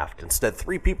one laughed. Instead,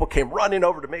 3 people came running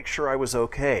over to make sure I was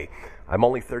okay. I'm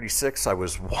only 36. I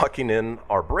was walking in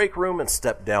our break room and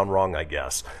stepped down wrong, I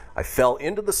guess. I fell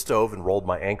into the stove and rolled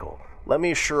my ankle. Let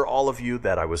me assure all of you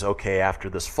that I was okay after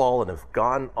this fall and have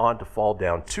gone on to fall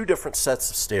down 2 different sets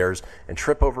of stairs and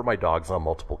trip over my dogs on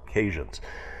multiple occasions.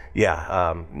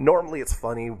 Yeah, normally it's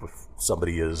funny if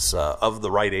somebody is of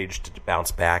the right age to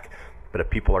bounce back, but if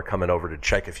people are coming over to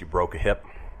check if you broke a hip,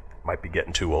 might be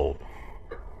getting too old.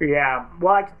 Yeah,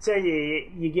 well, I can tell you,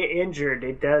 you get injured,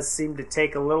 it does seem to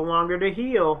take a little longer to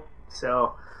heal,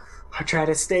 so I try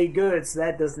to stay good so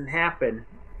that doesn't happen.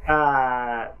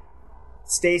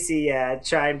 Stacy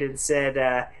chimed in and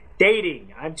said,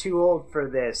 dating, I'm too old for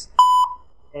this.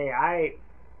 Hey, I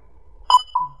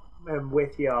am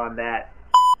with you on that.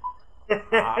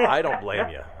 I don't blame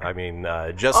you. I mean,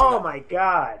 Jesse. Oh my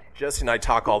God! Jesse and I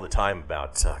talk all the time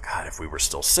about God, if we were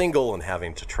still single and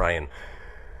having to try and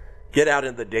get out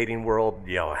in the dating world.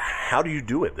 You know, how do you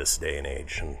do it this day and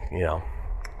age? And you know,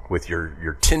 with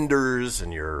your Tinders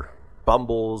and your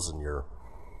Bumbles and your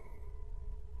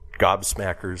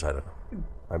Gobsmackers. I don't know.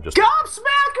 I'm just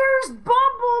Gobsmackers,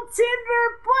 Bumble,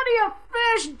 Tinder, plenty of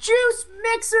fish, juice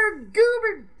mixer,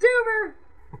 goober, doober.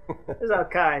 There's all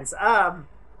kinds.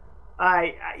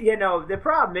 The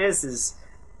problem is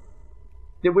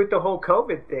that with the whole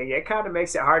COVID thing, it kind of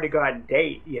makes it hard to go out and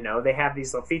date. You know, they have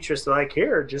these little features like,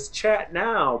 here, just chat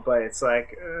now. But it's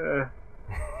like,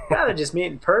 gotta just meet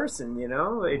in person, you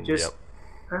know? It just,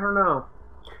 I don't know.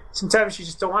 Sometimes you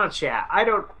just don't want to chat. I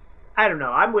don't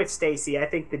know. I'm with Stacy. I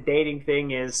think the dating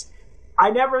thing is, I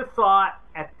never thought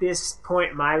at this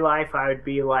point in my life I would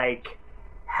be like,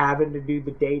 having to do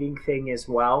the dating thing as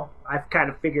well. I've kind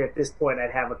of figured at this point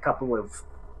I'd have a couple of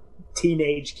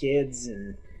teenage kids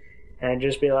and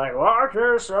just be like, well,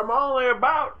 I'm only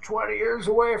about 20 years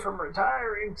away from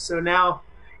retiring. So now,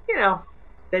 you know,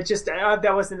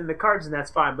 that wasn't in the cards, and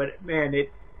that's fine. But man,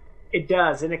 it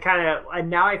does, and it kind of. And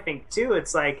now I think too,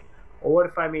 it's like, well, what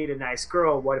if I meet a nice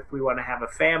girl? What if we want to have a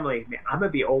family? Man, I'm gonna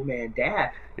be old man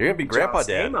dad. You're gonna be grandpa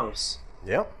dad. Stamos.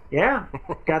 Yeah. Yeah.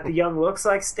 Got the young looks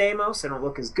like Stamos. I don't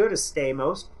look as good as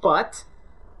Stamos, but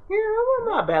I'm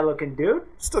not a bad looking dude.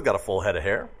 Still got a full head of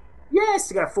hair. Yeah,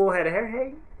 still got a full head of hair.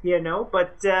 Hey, you know,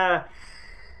 but yeah,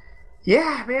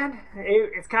 man,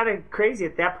 it's kind of crazy.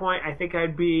 At that point, I think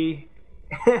I'd be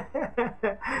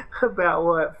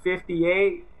about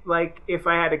 58. Like if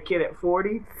I had a kid at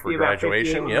 40 for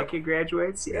graduation. When my kid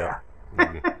graduates. Yeah.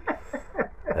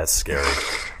 That's scary.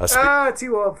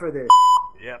 Too old for this.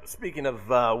 Yeah, speaking of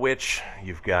which,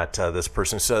 you've got this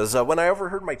person who says, when I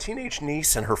overheard my teenage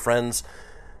niece and her friends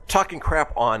talking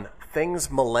crap on things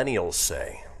millennials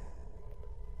say.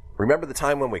 Remember the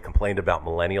time when we complained about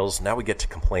millennials? Now we get to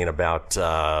complain about,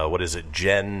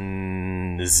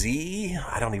 Gen Z?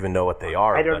 I don't even know what they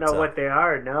are. I don't know what they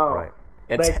are, no. Right.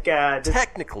 And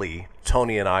technically,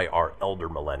 Tony and I are elder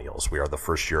millennials. We are the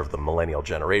first year of the millennial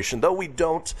generation, though we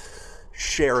don't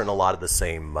share in a lot of the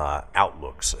same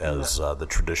outlooks as the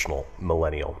traditional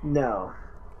millennial. No.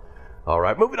 All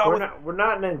right, moving on. We're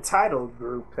not an entitled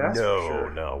group, that's for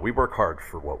sure. No. We work hard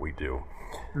for what we do.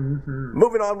 Mm-hmm.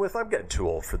 Moving on with, I'm getting too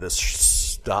old for this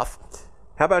stuff.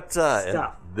 How about, and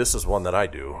this is one that I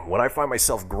do, when I find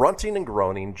myself grunting and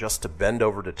groaning just to bend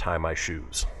over to tie my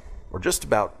shoes. Or just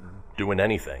about doing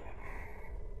anything.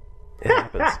 It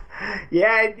happens.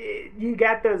 Yeah, you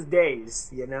got those days,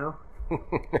 you know?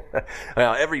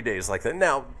 Well, every day is like that.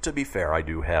 Now, to be fair, I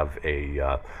do have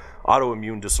a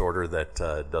autoimmune disorder that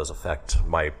does affect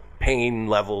my pain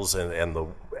levels and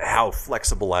how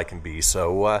flexible I can be.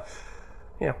 So,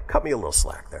 cut me a little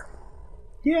slack there.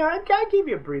 Yeah, I give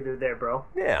you a breather there, bro.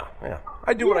 Yeah.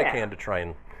 I do what I can to try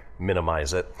and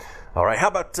minimize it. All right, how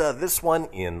about this one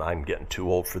in I'm Getting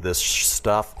Too Old for This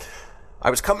Stuff. I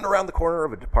was coming around the corner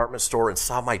of a department store and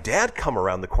saw my dad come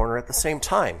around the corner at the same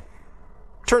time.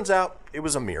 Turns out it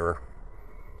was a mirror.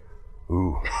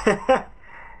 Ooh.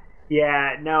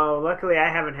 Yeah, no, luckily I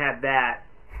haven't had that.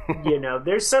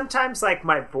 There's sometimes, like,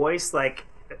 my voice, like,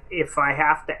 if I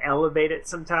have to elevate it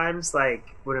sometimes,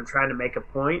 like, when I'm trying to make a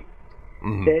point,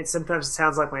 sometimes it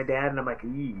sounds like my dad, and I'm like,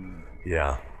 eee.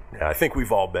 Yeah, I think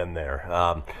we've all been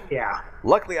there. Yeah.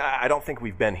 Luckily, I don't think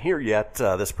we've been here yet.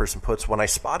 This person puts, when I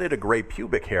spotted a gray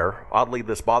pubic hair, oddly,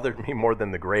 this bothered me more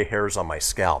than the gray hairs on my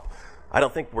scalp. I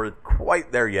don't think we're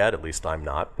quite there yet, at least I'm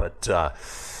not, but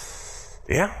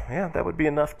yeah, that would be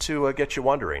enough to get you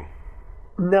wondering.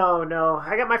 No,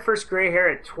 I got my first gray hair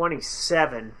at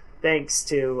 27, thanks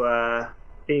to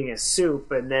being a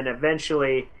soup, and then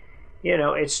eventually,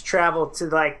 it's traveled to,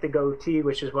 like, the goatee,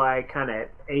 which is why I kind of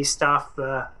aced off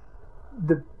the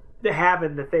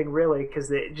having the thing, really,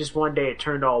 because just one day it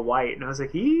turned all white, and I was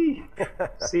like, see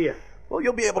ya. Well,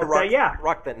 you'll be able to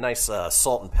rock that nice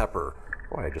salt and pepper.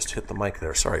 Boy, I just hit the mic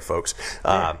there. Sorry, folks.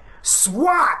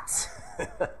 SWAT!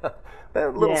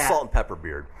 That little salt and pepper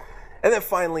beard. And then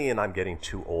finally, and I'm getting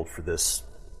too old for this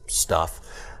stuff,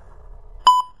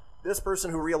 this person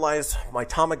who realized my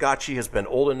Tamagotchi has been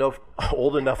old enough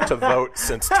to vote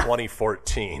since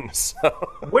 2014. So.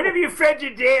 When have you fed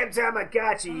your damn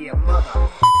Tamagotchi, you mother?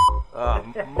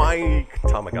 My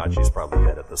Tamagotchi's probably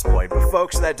dead at this point. But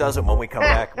folks, that does it. When we come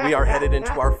back, we are headed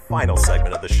into our final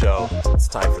segment of the show. It's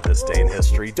time for This Day in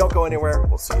History. Don't go anywhere.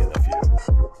 We'll see you in a few.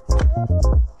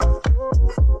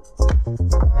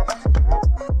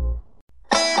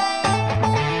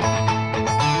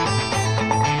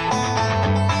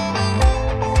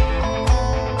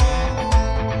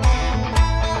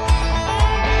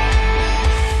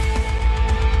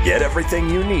 Get everything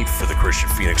you need for the Christian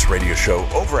Phoenix Radio Show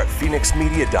over at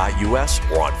phoenixmedia.us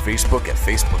or on Facebook at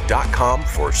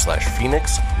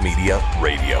facebook.com/Phoenix Media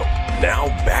Radio. Now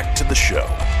back to the show.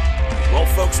 Well,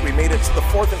 folks, we made it to the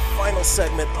fourth and final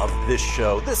segment of this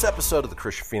show, this episode of the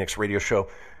Christian Phoenix Radio Show.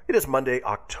 It is Monday,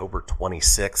 October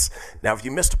 26th. Now, if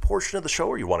you missed a portion of the show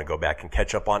or you want to go back and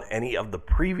catch up on any of the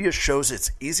previous shows,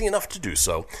 it's easy enough to do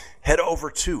so. Head over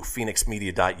to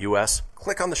phoenixmedia.us,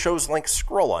 click on the show's link,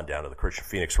 scroll on down to the Christian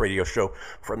Phoenix Radio Show.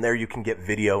 From there, you can get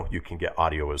video, you can get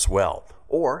audio as well.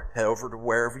 Or head over to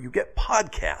wherever you get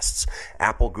podcasts.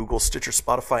 Apple, Google, Stitcher,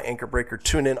 Spotify, Anchor Breaker,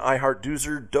 TuneIn, iHeart,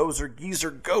 Doozer, Dozer,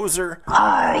 Geezer, Gozer.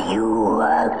 Are you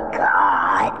a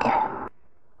god?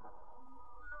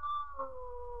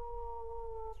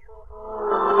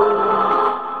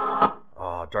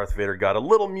 Darth Vader got a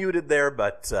little muted there,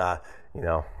 but,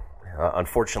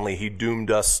 unfortunately he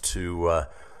doomed us to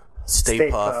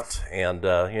stay puffed. And,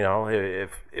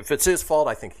 if it's his fault,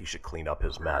 I think he should clean up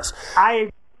his mess.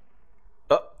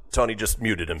 Tony just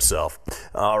muted himself.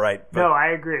 All right. No,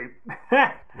 I agree.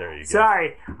 There you go.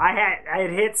 Sorry, I had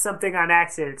hit something on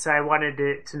accident, so I wanted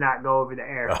it to not go over the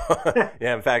air.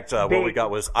 Yeah, in fact, what we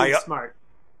got was... smart.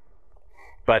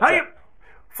 But,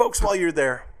 folks, while you're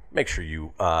there, make sure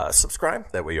you subscribe.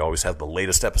 That way you always have the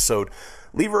latest episode.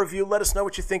 Leave a review. Let us know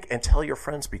what you think. And tell your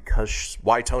friends because...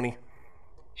 Why, Tony?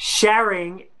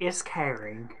 Sharing is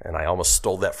caring. And I almost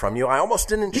stole that from you. I almost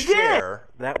didn't share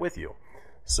that with you.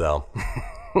 So...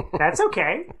 That's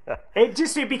okay.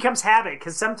 It becomes habit,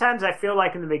 because sometimes I feel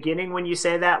like in the beginning when you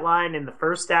say that line in the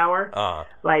first hour,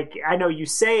 like I know you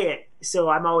say it, so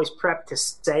I'm always prepped to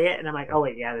say it, and I'm like, oh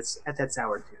wait, yeah, that's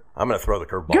hour 2. I'm gonna throw the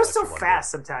curveball. It goes so fast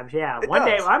sometimes, yeah. One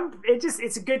day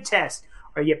it's a good test.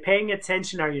 Are you paying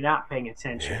attention? Or are you not paying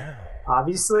attention? Yeah.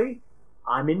 Obviously,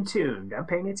 I'm in tune. I'm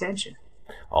paying attention.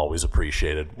 Always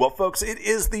appreciated. Well, folks, it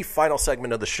is the final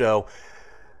segment of the show,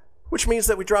 which means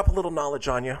that we drop a little knowledge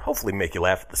on you, hopefully make you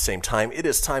laugh at the same time. It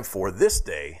is time for This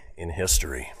Day in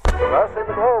History. Crossing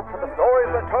the globe for the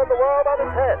stories that turn the world on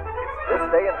its head. It's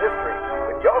This Day in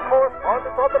History with your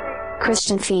correspondent on the beat,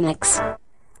 Christian Phoenix.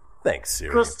 Thanks,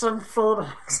 Siri. Christian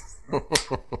Phoenix.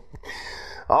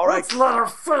 All right. It's Little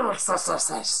Phoenix.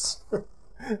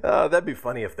 That'd be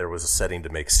funny if there was a setting to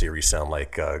make Siri sound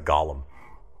like Gollum.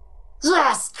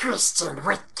 Yes, Christian,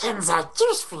 what can I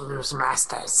do for you,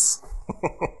 masters?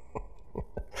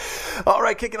 All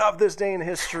right, kicking off This Day in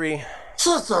History.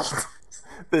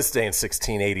 This day in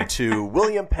 1682,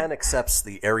 William Penn accepts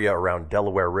the area around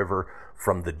Delaware River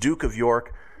from the Duke of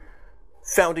York,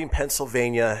 founding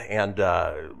Pennsylvania, and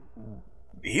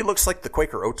he looks like the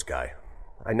Quaker Oats guy.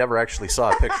 I never actually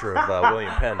saw a picture of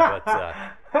William Penn, but I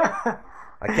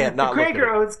can't not look at it. The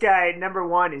Quaker Oats guy, number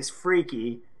one, is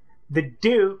freaky. The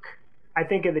Duke, I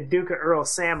think of the Duke of Earl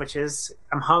sandwiches.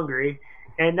 I'm hungry.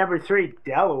 And number 3,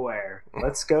 Delaware.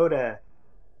 Let's go to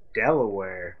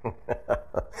Delaware.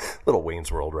 Little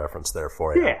Wayne's World reference there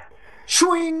for you. Yeah.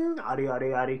 Swing! Adi,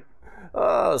 adi, adi.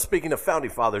 Speaking of founding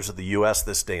fathers of the U.S.,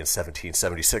 this day in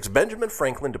 1776, Benjamin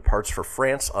Franklin departs for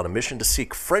France on a mission to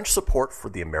seek French support for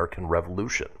the American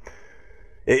Revolution.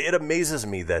 It amazes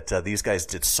me that these guys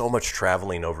did so much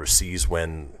traveling overseas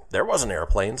when there wasn't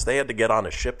airplanes. They had to get on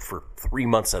a ship for 3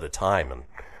 months at a time. And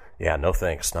yeah, no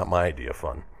thanks. Not my idea of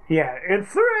fun. Yeah, in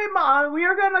 3 months, we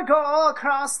are going to go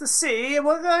across the sea, and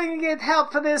we're going to get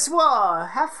help for this war.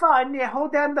 Have fun. Yeah,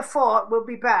 hold down the fort. We'll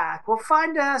be back. We'll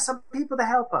find some people to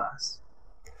help us.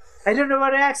 I don't know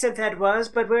what accent that was,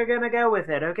 but we're going to go with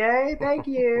it, okay? Thank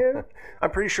you.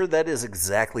 I'm pretty sure that is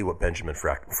exactly what Benjamin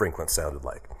Franklin sounded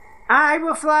like. I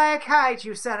will fly a kite,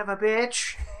 you son of a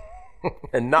bitch.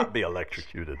 And not be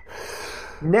electrocuted.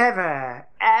 Never,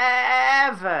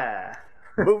 ever.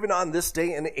 Moving on, this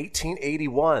day in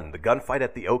 1881, the gunfight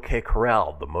at the OK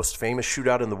Corral, the most famous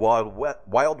shootout in the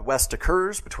Wild West,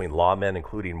 occurs between lawmen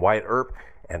including Wyatt Earp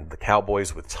and the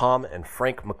cowboys, with Tom and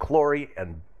Frank McClory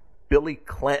and Billy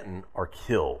Clanton are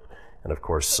killed. And of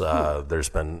course, there's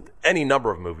been any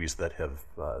number of movies that have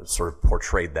sort of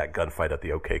portrayed that gunfight at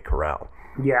the OK Corral.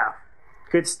 Yeah,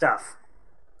 good stuff.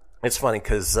 It's funny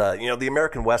because, the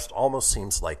American West almost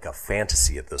seems like a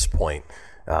fantasy at this point.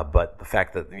 But the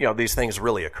fact that, these things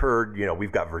really occurred,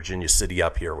 we've got Virginia City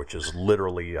up here, which is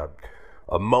literally a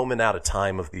moment out of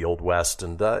time of the Old West.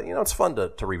 And, it's fun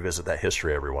to revisit that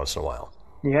history every once in a while.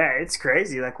 Yeah, it's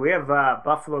crazy. Like, we have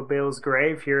Buffalo Bill's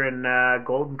grave here in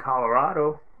Golden,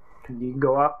 Colorado. You can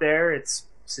go up there. It's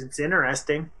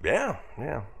interesting. Yeah.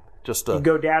 Just you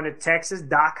go down to Texas,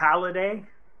 Doc Holliday.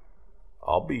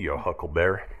 I'll be your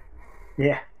Huckleberry.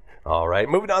 Yeah. All right.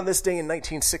 Moving on, this day in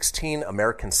 1916,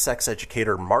 American sex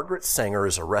educator Margaret Sanger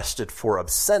is arrested for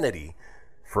obscenity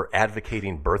for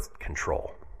advocating birth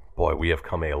control. Boy, we have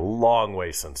come a long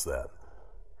way since then.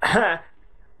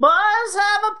 Boys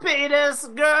have a penis,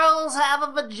 girls have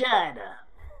a vagina.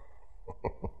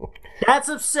 That's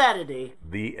obscenity.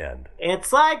 The end.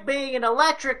 It's like being an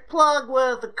electric plug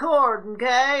with a cord,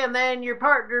 okay? And then your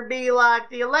partner be like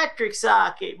the electric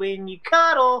socket. When you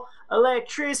cuddle,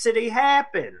 electricity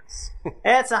happens.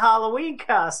 That's a Halloween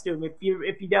costume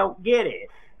if you don't get it.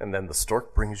 And then the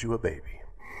stork brings you a baby.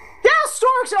 Yeah,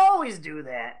 storks always do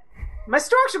that. My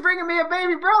storks are bringing me a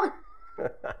baby brother.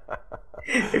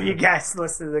 If you guys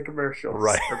listen to the commercials or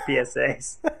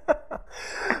PSAs.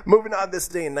 Moving on, this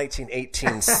day in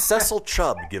 1918, Cecil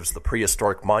Chubb gives the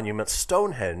prehistoric monument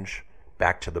Stonehenge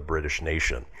back to the British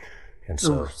nation. And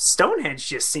so Stonehenge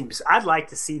just seems, I'd like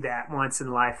to see that once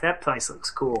in life. That place looks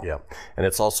cool. Yeah. And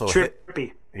it's also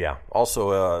trippy. Yeah.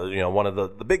 Also, one of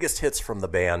the biggest hits from the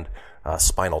band,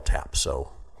 Spinal Tap.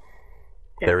 So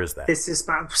there is that. This is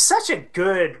such a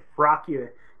good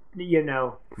mockumentary.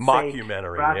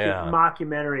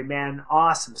 Mockumentary, man.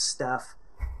 Awesome stuff.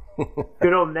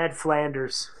 Good old Ned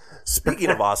Flanders. Speaking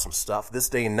of awesome stuff, this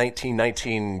day in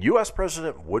 1919, U.S.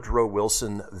 President Woodrow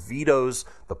Wilson vetoes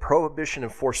the Prohibition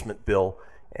Enforcement Bill,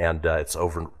 and it's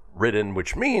overridden,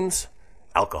 which means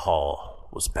alcohol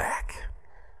was back.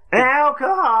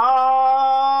 Alcohol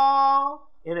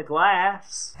in a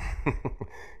glass.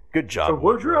 Good job, for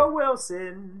Woodrow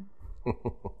Wilson.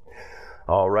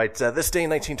 All right, this day in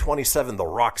 1927, the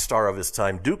rock star of his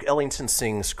time, Duke Ellington,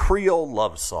 sings Creole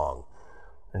Love Song.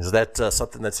 Is that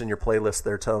something that's in your playlist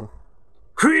there, Tone?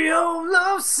 Creole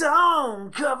Love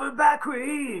Song, covered by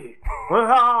Creed. With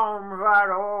arms wide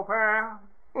open.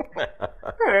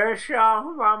 It's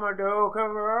from a Duke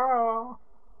of Earl.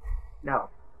 No.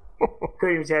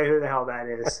 Couldn't even tell you who the hell that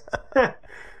is.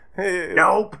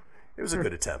 Nope. It was a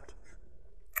good attempt.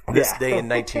 This day in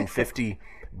 1950,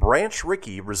 Branch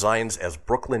Rickey resigns as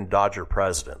Brooklyn Dodger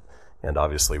president. And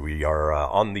obviously we are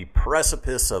on the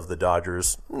precipice of the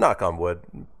Dodgers, knock on wood,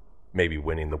 maybe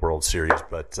winning the World Series.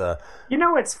 But you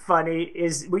know what's funny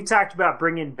is we talked about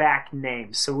bringing back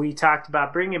names. So we talked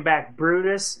about bringing back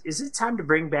Brutus. Is it time to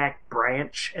bring back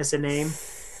Branch as a name?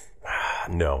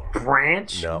 No.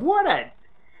 Branch? No.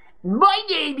 My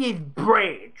name is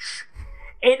Branch.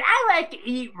 And I like to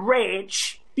eat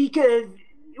ranch because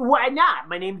why not?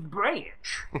 My name's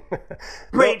Branch.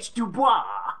 Branch Dubois.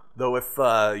 Though if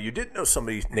you didn't know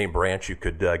somebody named Branch, you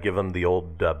could give them the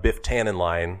old Biff Tannen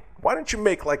line. Why don't you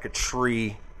make like a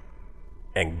tree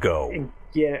and go?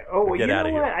 Yeah. Oh, well, you know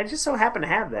what? Here. I just so happen to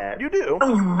have that. You do.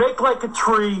 You make like a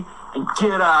tree and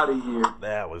get out of here.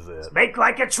 That was it. Make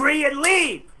like a tree and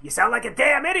leave. You sound like a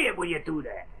damn idiot when you do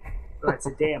that. Well, it's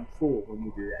a damn fool when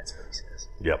you do that, that's what he says.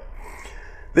 Yep.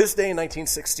 This day in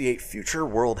 1968, future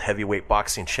world heavyweight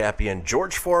boxing champion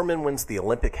George Foreman wins the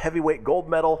Olympic heavyweight gold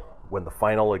medal when the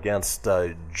final against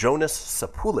Jonas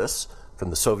Sapoulis from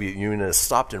the Soviet Union is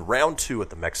stopped in round 2 at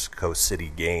the Mexico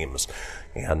City Games.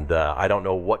 And I don't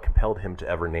know what compelled him to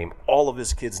ever name all of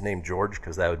his kids named George,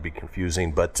 because that would be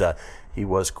confusing, but he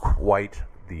was quite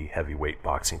the heavyweight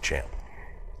boxing champ.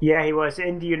 Yeah, he was.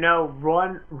 And do you know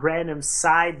one random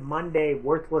side Monday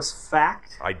worthless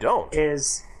fact? I don't.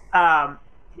 Is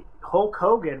Hulk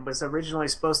Hogan was originally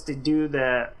supposed to do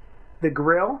the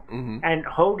grill, and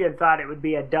Hogan thought it would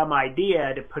be a dumb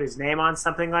idea to put his name on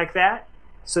something like that.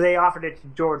 So they offered it to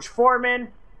George Foreman.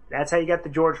 That's how you got the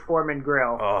George Foreman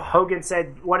grill. Hogan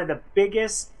said one of the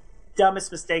biggest,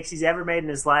 dumbest mistakes he's ever made in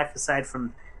his life, aside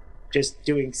from just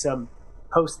doing some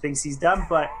post things he's done.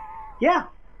 But yeah,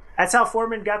 that's how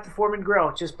Foreman got the Foreman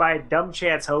grill. Just by a dumb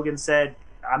chance, Hogan said,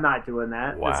 I'm not doing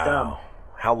that. Wow. That's dumb.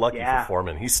 How lucky for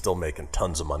Foreman. He's still making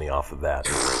tons of money off of that.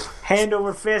 Hand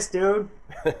over fist, dude.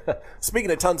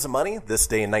 Speaking of tons of money, this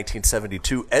day in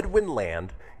 1972, Edwin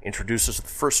Land introduces the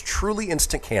first truly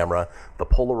instant camera, the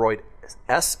Polaroid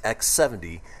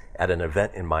SX70, at an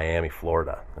event in Miami,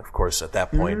 Florida. Of course, at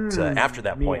that point, after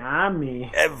that point, Miami.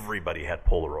 Everybody had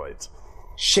Polaroids.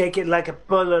 Shake it like a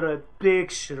Polaroid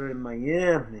picture in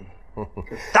Miami.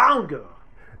 Tango.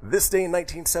 This day in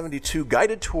 1972,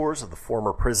 guided tours of the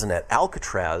former prison at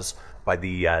Alcatraz by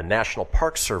the National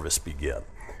Park Service begin.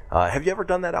 Have you ever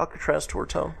done that Alcatraz tour,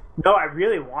 Tone? No, I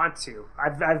really want to.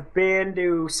 I've been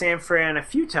to San Fran a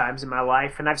few times in my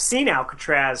life, and I've seen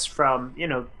Alcatraz from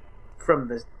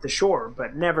the shore,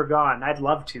 but never gone. I'd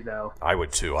love to, though. I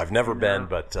would too. I've never been,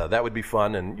 but that would be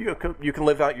fun, and you can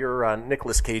live out your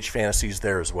Nicolas Cage fantasies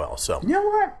there as well. So you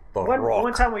know what?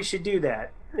 One time we should do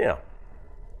that. Yeah.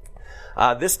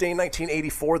 This day in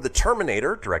 1984, The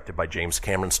Terminator, directed by James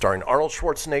Cameron, starring Arnold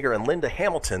Schwarzenegger and Linda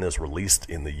Hamilton, is released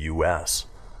in the U.S.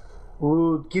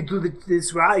 Oh, get to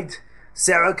this right.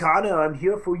 Sarah Connor, I'm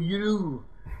here for you.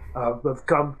 I've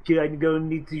come, I'm going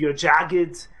to need your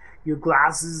jacket, your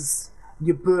glasses,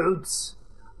 your boots.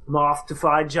 I'm off to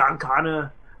find John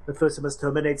Connor, but first I must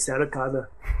terminate Sarah Connor.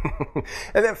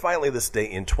 And then finally this day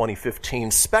in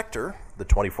 2015, Spectre, the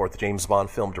 24th James Bond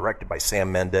film directed by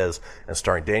Sam Mendes and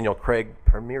starring Daniel Craig,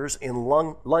 premieres in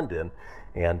London.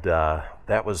 And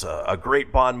that was a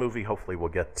great Bond movie. Hopefully we'll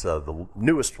get the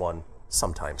newest one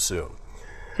sometime soon.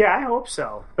 Yeah, I hope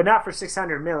so. But not for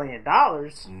 $600 million.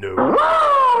 No.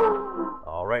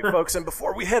 All right, folks, and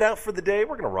before we head out for the day,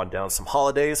 we're going to run down some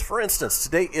holidays. For instance,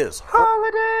 today is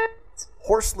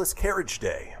Horseless Carriage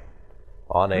Day.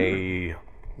 On a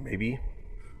maybe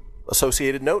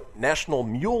associated note, National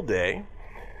Mule Day.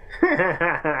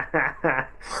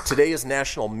 Today is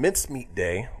National Mincemeat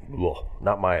Day. Ugh,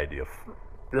 not my idea of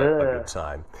a good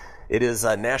time. It is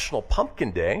National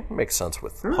Pumpkin Day. Makes sense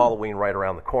with Halloween right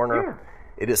around the corner. Yeah.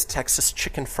 It is Texas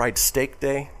Chicken Fried Steak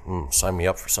Day. Sign me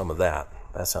up for some of that.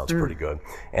 That sounds pretty good.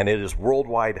 And it is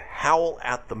Worldwide Howl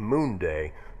at the Moon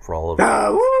Day for all of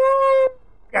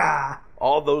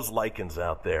all those lichens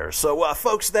out there. So,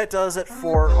 folks, that does it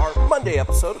for our Monday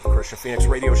episode of the Christian Phoenix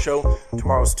Radio Show.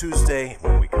 Tomorrow's Tuesday.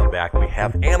 When we come back, we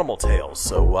have Animal Tales.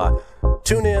 So,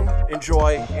 tune in,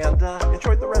 enjoy, and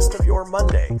enjoy the rest of your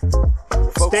Monday.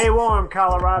 Folks, stay warm,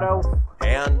 Colorado.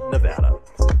 And Nevada.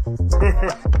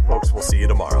 Folks, we'll see you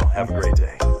tomorrow. Have a great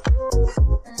day.